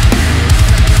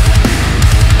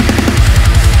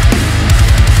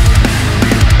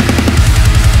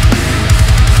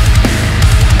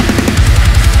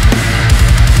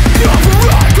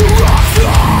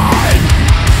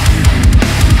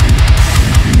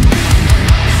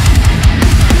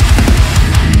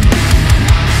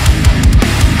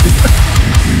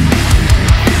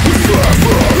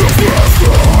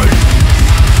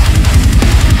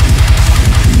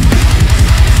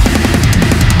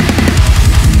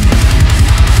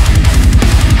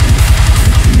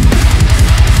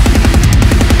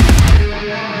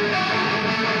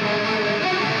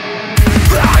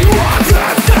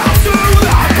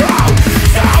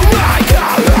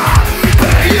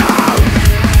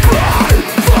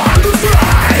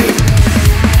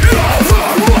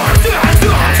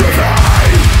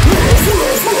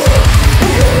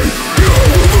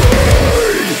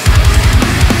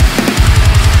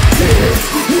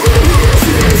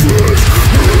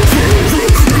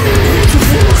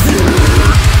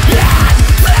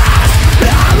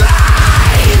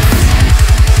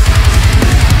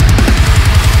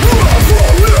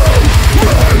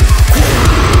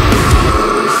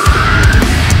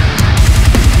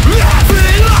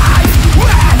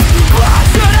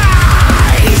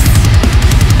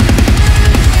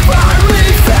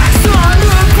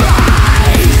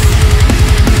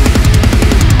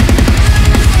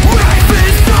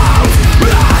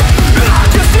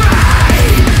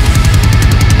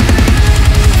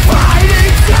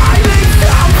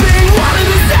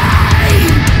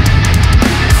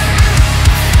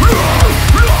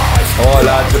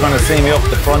 See me up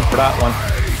the front for that one.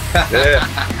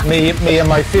 Me and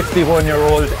my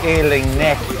 51-year-old ailing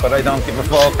neck, but I don't give a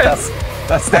fuck.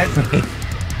 That's definitely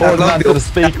holding on to the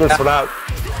speakers for that.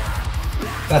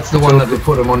 That's the one that will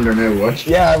put him under now, watch.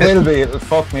 Yeah, it will be. It'll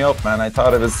fuck me up, man. I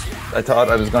thought I was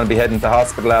going to be heading to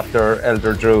hospital after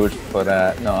Elder Druid, but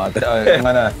no,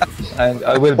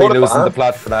 I will be losing the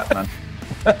plot for that, man.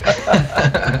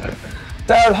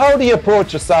 Daryl, how do you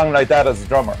approach a song like that as a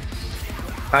drummer?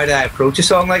 how do I approach a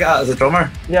song like that as a drummer?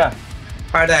 Yeah.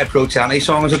 How do I approach any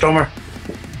song as a drummer?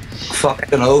 Fuck, I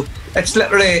don't know. It's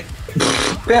literally,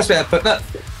 best way of putting it,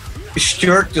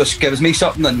 Stuart just gives me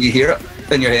something and you hear it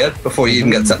in your head before you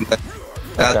even get something.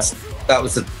 That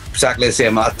was exactly the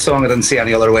same that song. I didn't see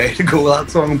any other way to go with that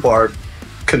song bar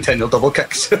continual double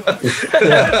kicks.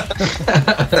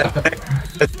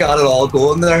 It's got it all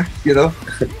going there, you know.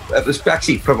 It was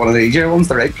actually one of the easier ones,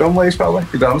 the right drum ways probably,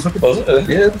 to be honest with you. Was it?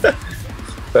 Yeah.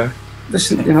 Fair.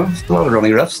 Just, you know, a lot of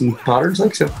running riffs and patterns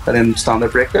like so, and then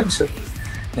standard breakdowns. So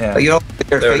Yeah. you know,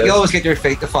 you always get your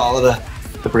feet to follow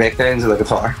the breakdowns of the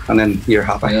guitar, and then you're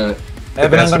happy.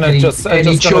 Evan, I'm gonna just throw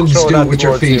that with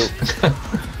your feet.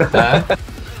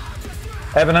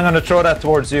 Evan, I'm going to throw that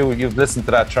towards you. You've listened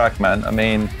to that track, man. I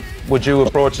mean, would you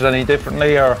approach it any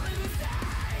differently, or?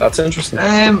 That's interesting.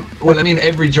 Well, I mean,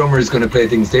 every drummer is going to play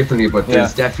things differently, but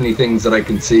there's definitely things that I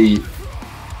can see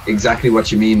exactly what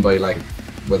you mean by, like,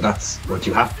 well, that's what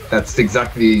you have. That's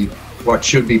exactly what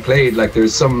should be played. Like,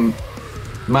 there's some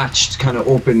matched kind of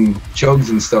open chugs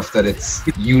and stuff that it's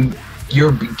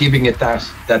you're giving it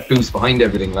that boost behind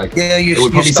everything. Like, it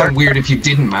would probably sound weird if you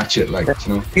didn't match it. Like,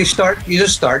 you know, you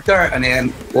just start there, and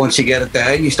then once you get it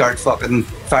down, you start fucking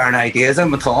firing ideas in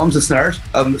with toms and snares,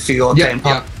 so you all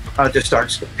tempo, and it just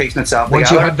starts piecing itself once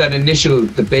together. You have that initial,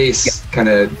 the bass, kind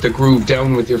of the groove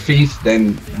down with your feet,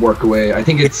 then work away. I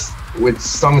think it's with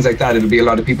songs like that, it'll be a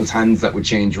lot of people's hands that would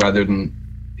change rather than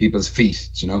people's feet.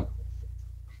 You know,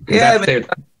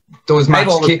 those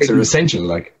matched kicks are essential.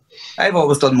 Like, I've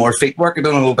always done more feet work. I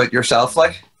don't know about yourself,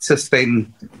 like, it's just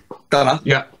been done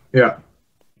it. Yeah.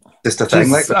 Just a thing,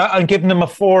 like. I'm giving them a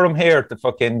forum here to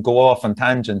fucking go off on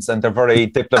tangents, and they're very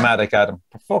diplomatic at them.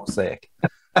 For fuck's sake.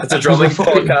 It's a drumming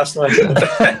podcast, like.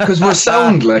 Because we're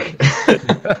sound, like.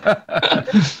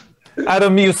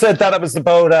 Adam, you said that it was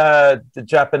about the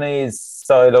Japanese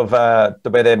style of the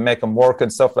way they make them work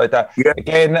and stuff like that. Yeah.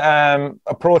 Again,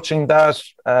 approaching that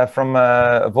from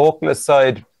a vocalist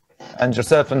side, and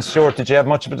yourself and Stuart, did you have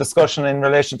much of a discussion in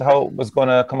relation to how it was going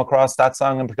to come across that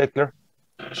song in particular?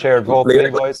 Shared vocally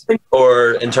wise?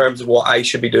 Or in terms of what I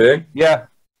should be doing? Yeah.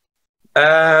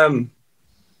 I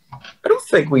don't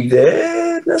think we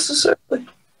did necessarily.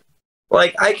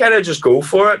 Like, I kind of just go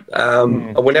for it. I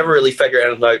would never really figure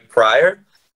anything out prior,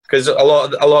 because a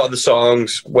lot of the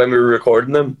songs when we were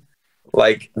recording them,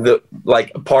 like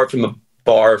apart from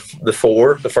the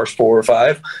first 4 or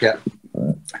 5,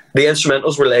 the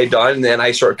instrumentals were laid down, and then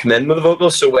I sort of come in with the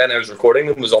vocals. So when I was recording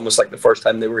them, it was almost like the first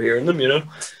time they were hearing them, you know.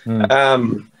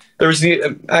 There was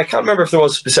I can't remember if there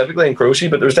was specifically in Crochet,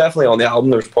 but there's definitely on the album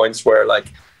there's points where, like,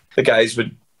 the guys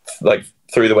would, like,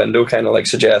 through the window kind of like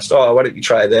suggest, oh, why don't you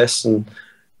try this, and,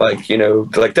 like, you know,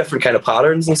 like different kind of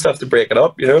patterns and stuff to break it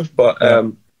up, you know. But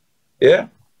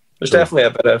there's definitely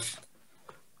a bit of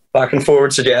back and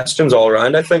forward suggestions all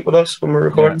around, I think, with us when we're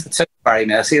recording. It's very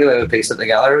messy the way we piece it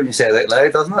together when you say it out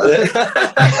loud, doesn't it?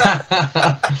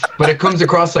 But it comes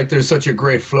across like there's such a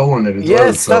great flow in it as well.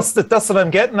 Yes, that's what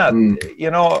I'm getting at.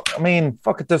 You know, I mean,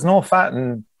 fuck it, there's no fat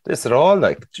in this at all.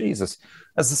 Like, Jesus.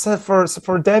 As I said,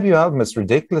 for a debut album, it's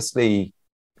ridiculously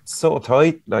so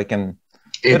tight. Like, and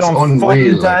it's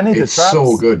unreal. Like, it's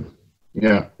so good.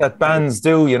 Yeah. That bands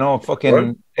do, you know,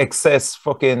 fucking excess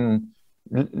fucking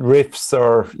riffs,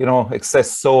 or, you know,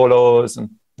 excess solos,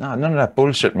 and none of that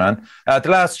bullshit, man. The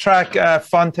last track,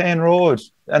 Fontaine Road,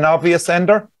 an obvious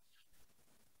ender.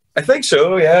 I think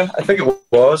so, yeah. I think it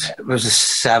was. It was a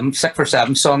 6 for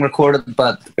 7 song recorded,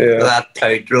 but that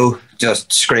outro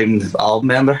just screamed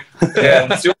album ender. Yeah,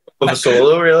 it's the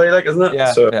solo, really, like, isn't it?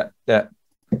 Yeah.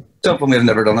 Something we've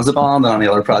never done as a band on any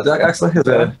other project, actually.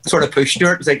 Sort of pushed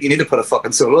Stuart. It's like, you need to put a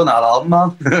fucking solo in that album,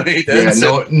 man. He did.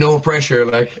 Yeah, no pressure,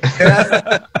 like.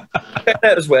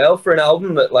 As well, for an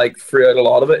album that, like, throughout a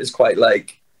lot of it is quite,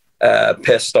 like,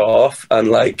 pissed off and,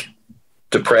 like,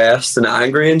 depressed and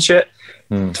angry and shit.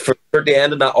 For the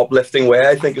end in that uplifting way,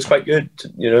 I think is quite good.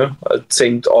 You know, it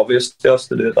seemed obvious to us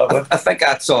to do it that way. I think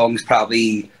that song's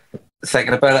probably,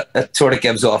 thinking about it, it sort of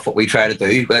gives off what we try to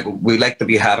do. Like, we like to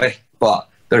be heavy, but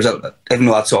even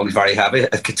though that song is very heavy,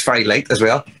 it's very light as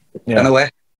well, in a way.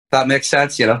 That makes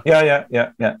sense, you know? Yeah.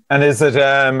 And is it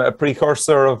a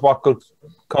precursor of what could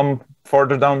come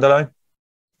further down the line?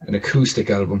 An acoustic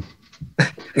album.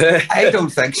 I don't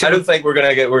think so. I don't think we're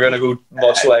gonna go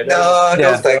much later. No, I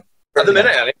don't think. At the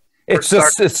minute, anyway. It's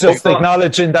just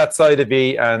acknowledging that side of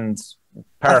it and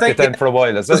park it then for a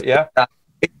while, is it? Yeah.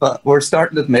 But we're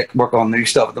starting to work on new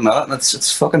stuff at the minute, and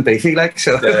it's fucking beefy, like,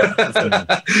 so.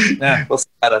 We'll see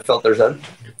how that filters in.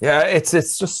 Yeah, it's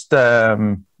just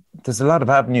there's a lot of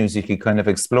avenues you could kind of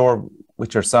explore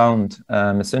with your sound.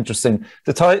 It's interesting.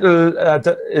 The title,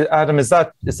 Adam, is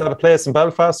that a place in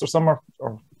Belfast or somewhere?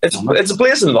 Or it's a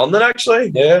place in London,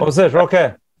 actually. Yeah. Oh, is it?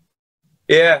 Okay.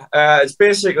 Yeah, it's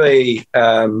basically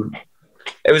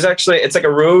it's like a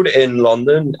road in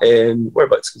London.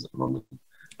 Whereabouts is it in London?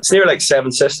 It's near like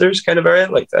Seven Sisters kind of area.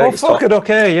 Like, fuck it,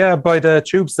 okay, yeah, by the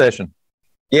tube station.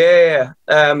 Yeah,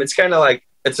 it's kind of like,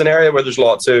 it's an area where there's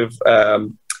lots of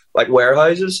like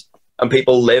warehouses, and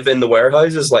people live in the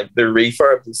warehouses, like they're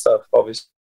refurbed and stuff. Obviously,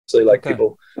 like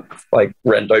people like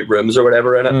rent out rooms or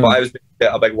whatever in it. But I was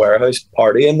at a big warehouse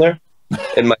party in there,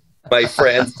 in my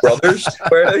friend's brother's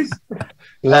warehouse.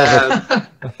 Love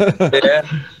it.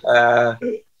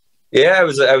 Yeah, I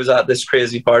was at this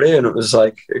crazy party, and it was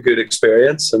like a good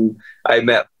experience. And I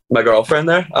met my girlfriend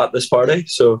there at this party.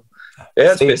 So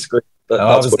yeah, it's basically. I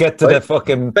always get to the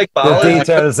fucking the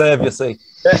details, obviously.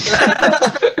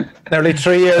 Nearly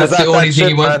 3 years. That's the only thing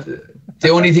you want. The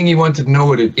only thing you wanted to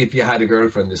know if you had a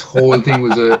girlfriend. This whole thing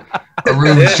was a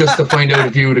ruse just to find out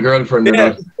if you had a girlfriend or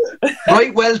not.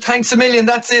 Right, well, thanks a million.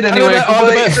 That's it anyway. All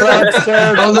the best, lads.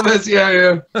 All the best,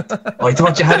 yeah. Oh, I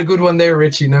thought you had a good one there,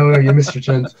 Richie. No, you missed your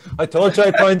chance. I told you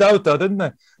I'd find out, though, didn't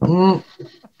I?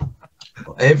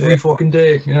 Every fucking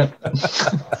day, yeah.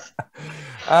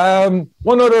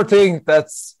 One other thing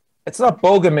it's not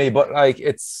bugging me, but like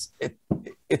it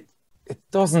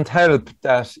doesn't help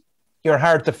that you're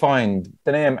hard to find.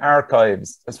 The name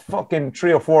Archives. There's fucking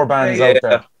 3 or 4 bands out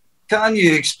there. Can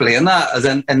you explain that as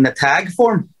in the tag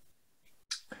form?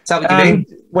 Is that what you mean?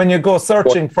 When you go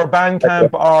searching for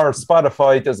Bandcamp or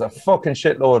Spotify, there's a fucking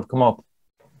shitload come up.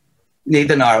 Need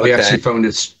to narrow it down. We actually found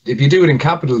it. If you do it in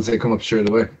capitals, they come up straight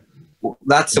away.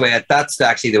 That's the way. That's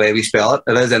actually the way we spell it.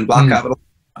 It is in black capital.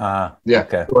 Yeah.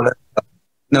 Okay.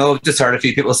 No, just heard a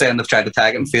few people saying they've tried to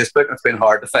tag it on Facebook. It's been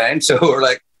hard to find, so we're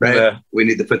like, we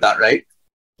need to put that right.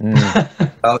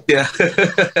 Oh yeah.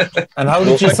 And how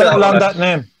did you settle on that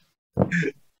name?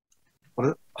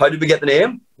 How did we get the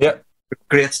name? Yeah.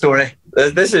 Great story.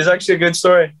 This is actually a good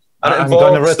story. And I'm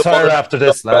going to retire after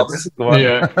this, lads.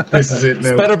 Yeah, this is it now.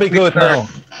 This better be good now.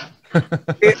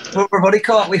 What do you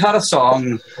call it? We had a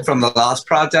song from the last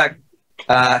project.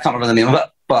 I can't remember the name of it,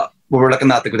 but we were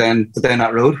looking at to go down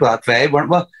that road with that vibe, weren't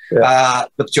we? Yeah.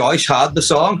 But Joyce had the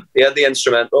song. He had the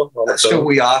instrumental. So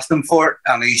we asked him for it,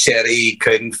 and he said he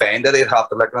couldn't find it. He'd have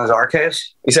to look in his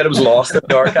archives. He said it was lost in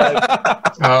the archive.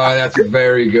 Oh, that's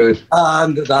very good.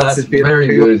 And that's very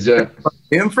good, yeah.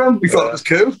 Came from. We thought it was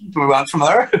cool. We went from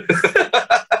there.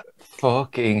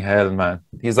 Fucking hell, man.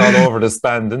 He's all over this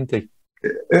band, isn't he?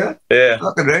 Yeah.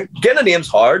 Fucking right. Getting a name's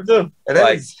hard, though.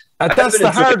 It is. That's the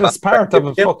hardest part of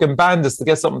a fucking band, is to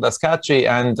get something that's catchy,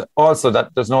 and also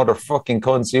that there's no other fucking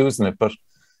cunts using it. But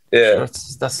yeah,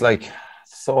 that's like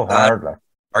so hard. Like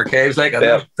archives, like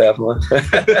definitely.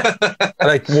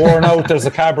 Like Worn Out, there's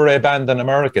a cabaret band in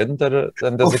America, isn't there?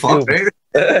 And there's a few.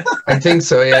 I think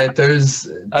so. Yeah, there's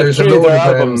a lot of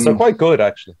albums. They're quite good,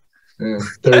 actually. Yeah.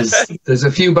 There's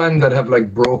a few bands that have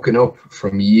like broken up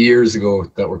from years ago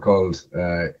that were called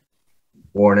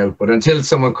Worn Out, but until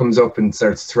someone comes up and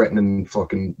starts threatening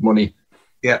fucking money,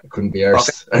 I couldn't be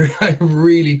arsed. I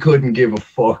really couldn't give a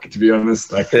fuck, to be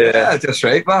honest. Like, just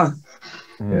right, man.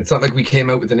 Yeah, it's not like we came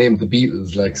out with the name the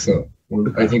Beatles, like, so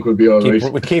I think we'll be all right.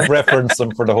 We keep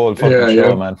referencing for the whole fucking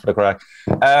show, man, for the crack.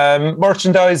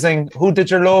 Merchandising, who did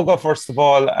your logo, first of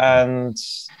all, and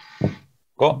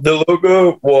go? The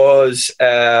logo was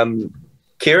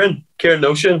Kieran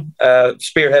Notion,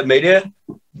 Spearhead Media.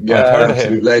 Yeah,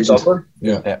 absolute legend.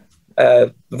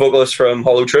 The vocalist from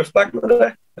Hollow Truth back in the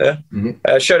day. Yeah.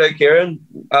 Mm-hmm. Shout out Kieran,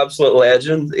 absolute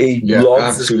legend. He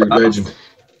loves absolute legend.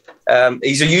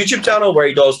 He's a YouTube channel where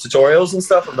he does tutorials and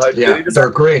stuff on how to do design. They're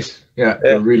great. Yeah,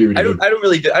 they're really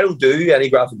good. I don't do any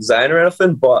graphic design or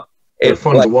anything, but they're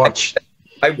fun to watch.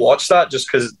 I watch that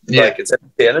just because like it's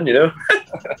entertaining, you know.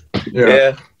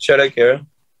 Yeah. Shout out Kieran.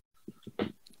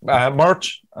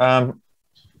 Merch.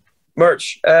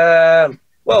 Merch.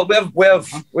 Well,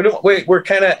 we're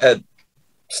kind of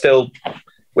still.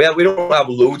 We don't have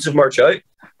loads of merch out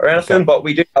or anything, but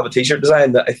we do have a T-shirt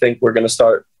design that I think we're going to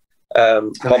start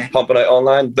pumping out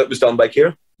online. That was done by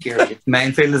Kieran.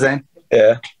 Minefield design.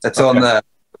 Yeah, it's on the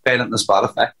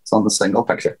Spotify. It's on the single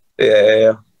picture.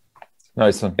 Yeah.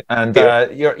 Nice one. And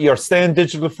you're staying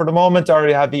digital for the moment, or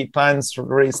have you plans for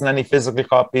releasing any physical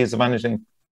copies of anything?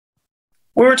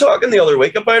 We were talking the other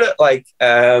week about it. Like,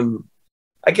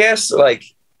 I guess like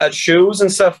at shows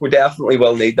and stuff, we definitely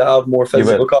will need to have more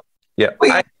physical copies. Yeah.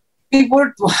 We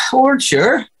weren't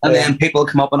sure. And then people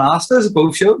come up and asked us at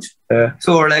both shows. Yeah.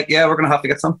 So we're like, we're going to have to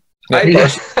get some. I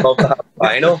personally love to have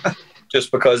vinyl.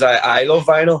 just because I love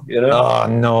vinyl, you know. Oh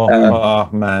no! Oh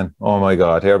man! Oh my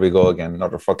God! Here we go again.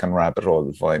 Another fucking rabbit hole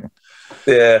of vinyl.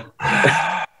 Yeah.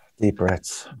 Deep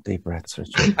breaths,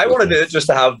 Richard. I want to do it just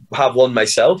to have one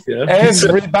myself, you know.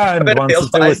 Every band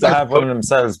wants to do it to have one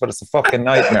themselves, but it's a fucking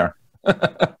nightmare.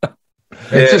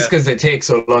 It's just because they take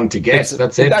so long to get.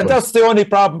 That's it. That's the only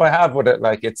problem I have with it.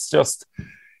 Like, it's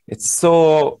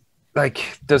so,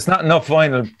 like, there's not enough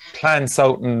vinyl plants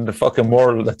out in the fucking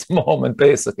world at the moment,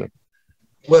 basically.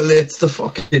 Well, it's the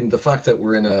fact that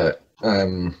we're in a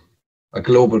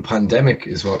global pandemic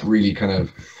is what really kind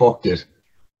of fucked it.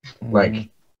 Like,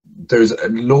 there's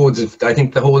loads of, I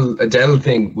think the whole Adele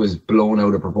thing was blown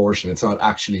out of proportion. It's not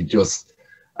actually just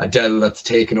Adele that's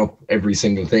taken up every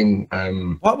single thing.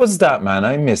 What was that, man?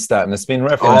 I missed that, and it's been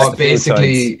referenced.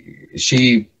 Basically,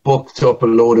 she booked up a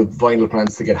load of vinyl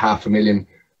plants to get $500,000.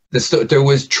 There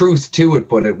was truth to it,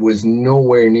 but it was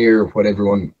nowhere near what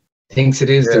everyone thinks it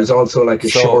is. Yeah. There's also like a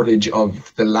shortage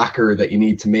of the lacquer that you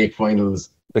need to make vinyls.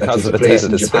 Because of a place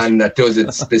in Japan that does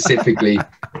it specifically.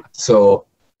 So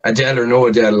Adele or no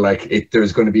Adele, like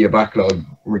there's going to be a backlog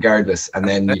regardless, and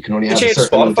then you can only have a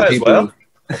certain amount of people.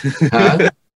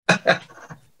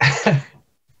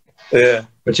 Yeah,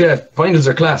 but yeah, vinyls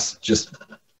are class. Just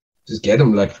get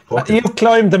them. Like you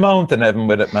climbed the mountain, Evan,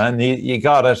 with it, man. You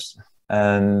got it,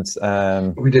 and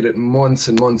we did it months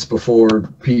and months before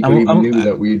people even knew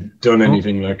that we'd done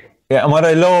anything. Like yeah, and what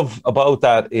I love about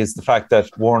that is the fact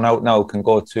that Worn Out now can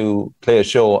go to play a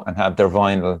show and have their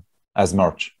vinyl as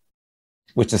merch,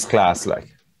 which is class. Like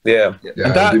yeah,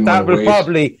 and that will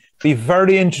probably be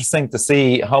very interesting to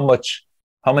see how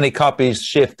many copies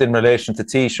shift in relation to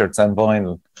T-shirts and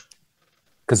vinyl,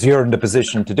 because you're in the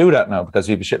position to do that now because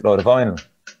you have a shitload of vinyl.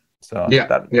 So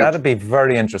that'd be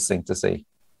very interesting to see.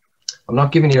 I'm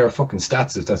not giving you our fucking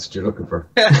stats if that's what you're looking for.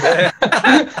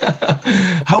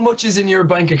 How much is in your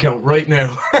bank account right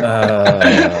now?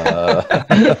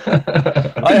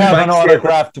 I have an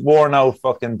autographed, worn out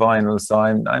fucking vinyl, so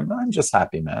I'm just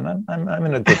happy, man. I'm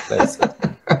in a good place.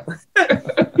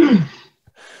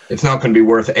 It's not going to be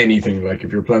worth anything. Like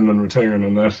if you're planning on retiring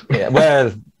on that. Yeah,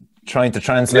 well, trying to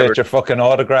translate your fucking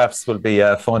autographs will be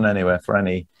fun anyway for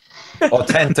any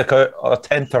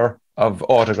authenter of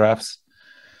autographs.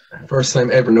 First time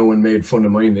ever no one made fun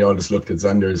of mine, they all just looked at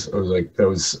Xander's. I was like, that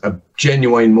was a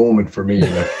genuine moment for me.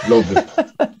 Like, loved it.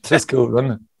 Just cool,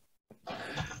 wasn't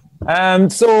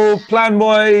it? So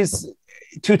plan-wise,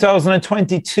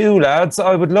 2022, lads,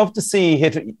 I would love to see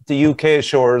hit the UK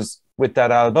shores with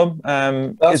that album.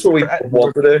 That's what we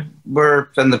want to do. We're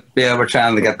trying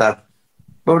to get that.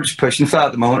 We're just pushing for that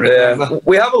at the moment. Yeah,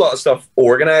 we have a lot of stuff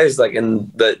organised, like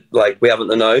in that, like we haven't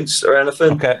announced or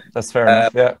anything. Okay, that's fair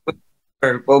enough. Yeah.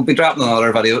 We'll be dropping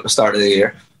another video at the start of the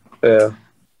year. Yeah.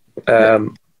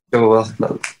 We've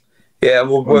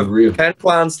kind of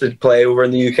plans to play over in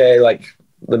the UK, like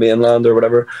the mainland or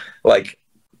whatever, like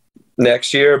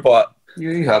next year. But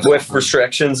with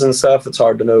restrictions and stuff, it's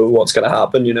hard to know what's going to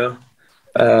happen, you know.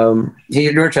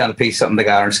 You're trying to piece something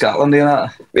together in Scotland, you know?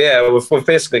 Yeah, we've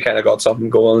basically kind of got something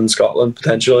going in Scotland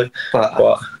potentially.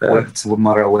 But it wouldn't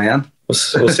matter when.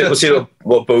 We'll see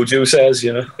what Bojo says,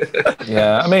 you know.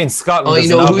 Yeah, I mean, Scotland. I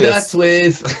know who that's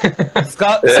with.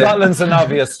 Scotland's an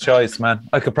obvious choice, man.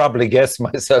 I could probably guess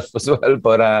myself as well,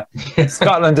 but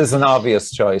Scotland is an obvious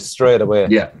choice straight away.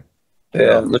 Yeah.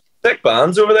 There's sick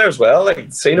bands over there as well. Like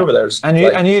the scene over there is,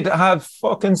 and you'd have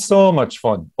fucking so much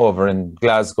fun over in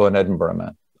Glasgow and Edinburgh,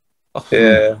 man.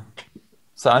 Yeah.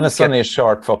 So and it's only a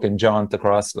short fucking jaunt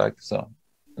across, like, so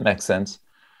makes sense.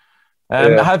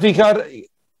 Have you got?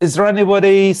 Is there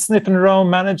anybody sniffing around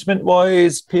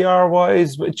management-wise,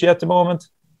 PR-wise with you at the moment?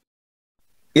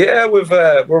 Yeah,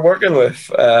 we're working with.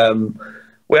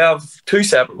 We have two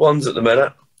separate ones at the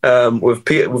minute. With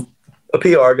a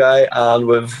PR guy and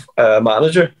with a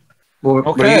manager.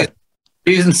 We're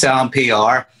using selling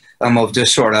PR, and we've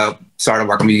just sort of started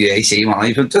working with UAC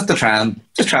management just to try and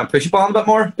push it on a bit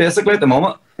more, basically at the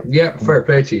moment. Yeah, fair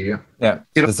play to you. Yeah,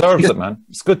 deserves it, man.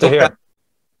 It's good to hear.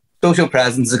 Social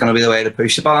presence is going to be the way to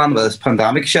push the band with this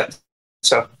pandemic shit.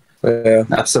 So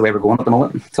that's the way we're going at the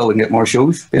moment until we can get more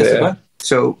shows, basically. Yeah.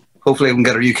 So hopefully we can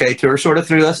get our UK tour sorted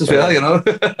through this as well, you know.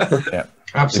 Yeah,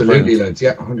 absolutely, lads.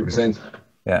 Yeah, 100%.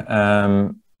 Yeah,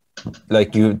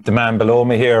 like the man below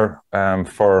me here,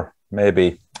 for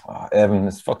maybe Evan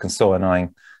is fucking so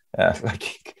annoying.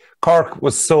 Like Cork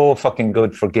was so fucking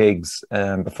good for gigs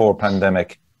before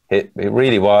pandemic. It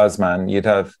really was, man. We'd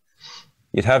have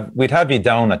you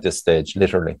down at this stage,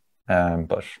 literally.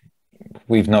 But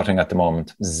we've nothing at the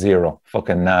moment. Zero.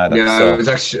 Fucking nada. Yeah,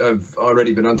 so I've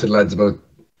already been on to the lads about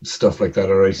stuff like that,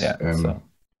 all right. Yeah.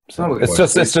 So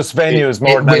it's just venues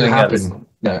more than anything else.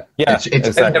 Yeah,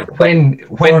 exactly.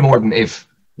 When more than if.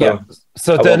 Yeah.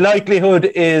 So the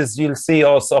likelihood is you'll see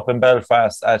us up in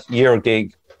Belfast at your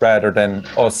gig rather than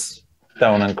us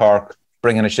down in Cork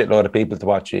bringing a shitload of people to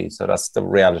watch you. So that's the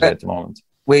reality at the moment.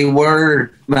 We were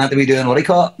meant to be doing what do you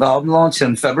call it, the album launch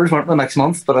in February, weren't we, next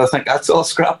month? But I think that's all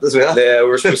scrapped as well. Yeah,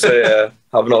 we're supposed to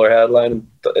have another headline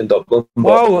in Dublin.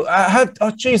 Wow!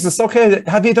 Jesus. Okay,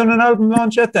 have you done an album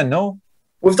launch yet? Then no.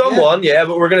 We've done one,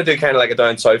 but we're going to do kind of like a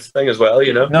down south thing as well.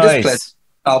 You know, nice. Just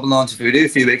album launch a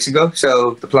few weeks ago.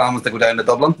 So the plan was to go down to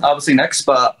Dublin, obviously next,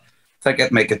 but I think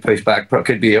it might get pushed back. It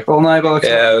could be April now, but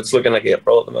yeah, it's looking like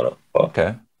April at the minute. But,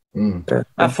 okay.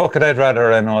 Fuck it, I'd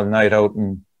rather an all night out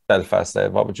in Belfast.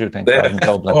 What would you think? In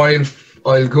Dublin?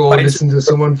 I'll go listen to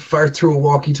someone fart through a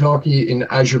walkie-talkie in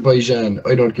Azerbaijan.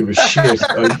 I don't give a shit.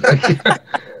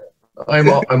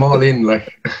 I'm all in.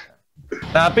 Like,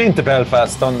 I've been to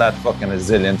Belfast, done that fucking a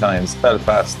zillion times.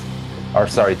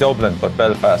 Dublin, but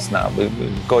Belfast now. We'll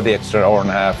go the extra hour and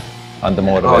a half on the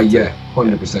motorway. Oh yeah,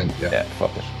 100%. Yeah,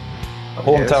 fuck it. A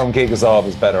hometown gig is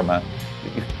always better, man.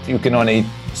 You can only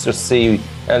just see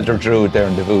Elder Druid there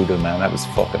in the Voodoo, man. That was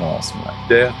fucking awesome, man.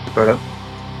 Yeah, brilliant.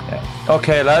 Yeah.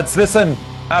 Okay, lads, listen,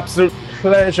 absolute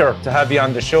pleasure to have you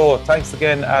on the show. Thanks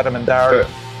again, Adam and Daryl.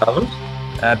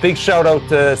 Sure. Big shout out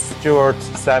to Stuart,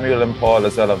 Samuel and Paul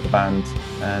as well of the band.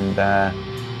 And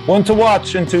one to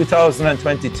watch in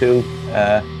 2022,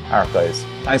 Archives.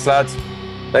 Thanks, lads.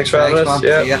 Thanks for having us.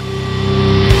 Yeah.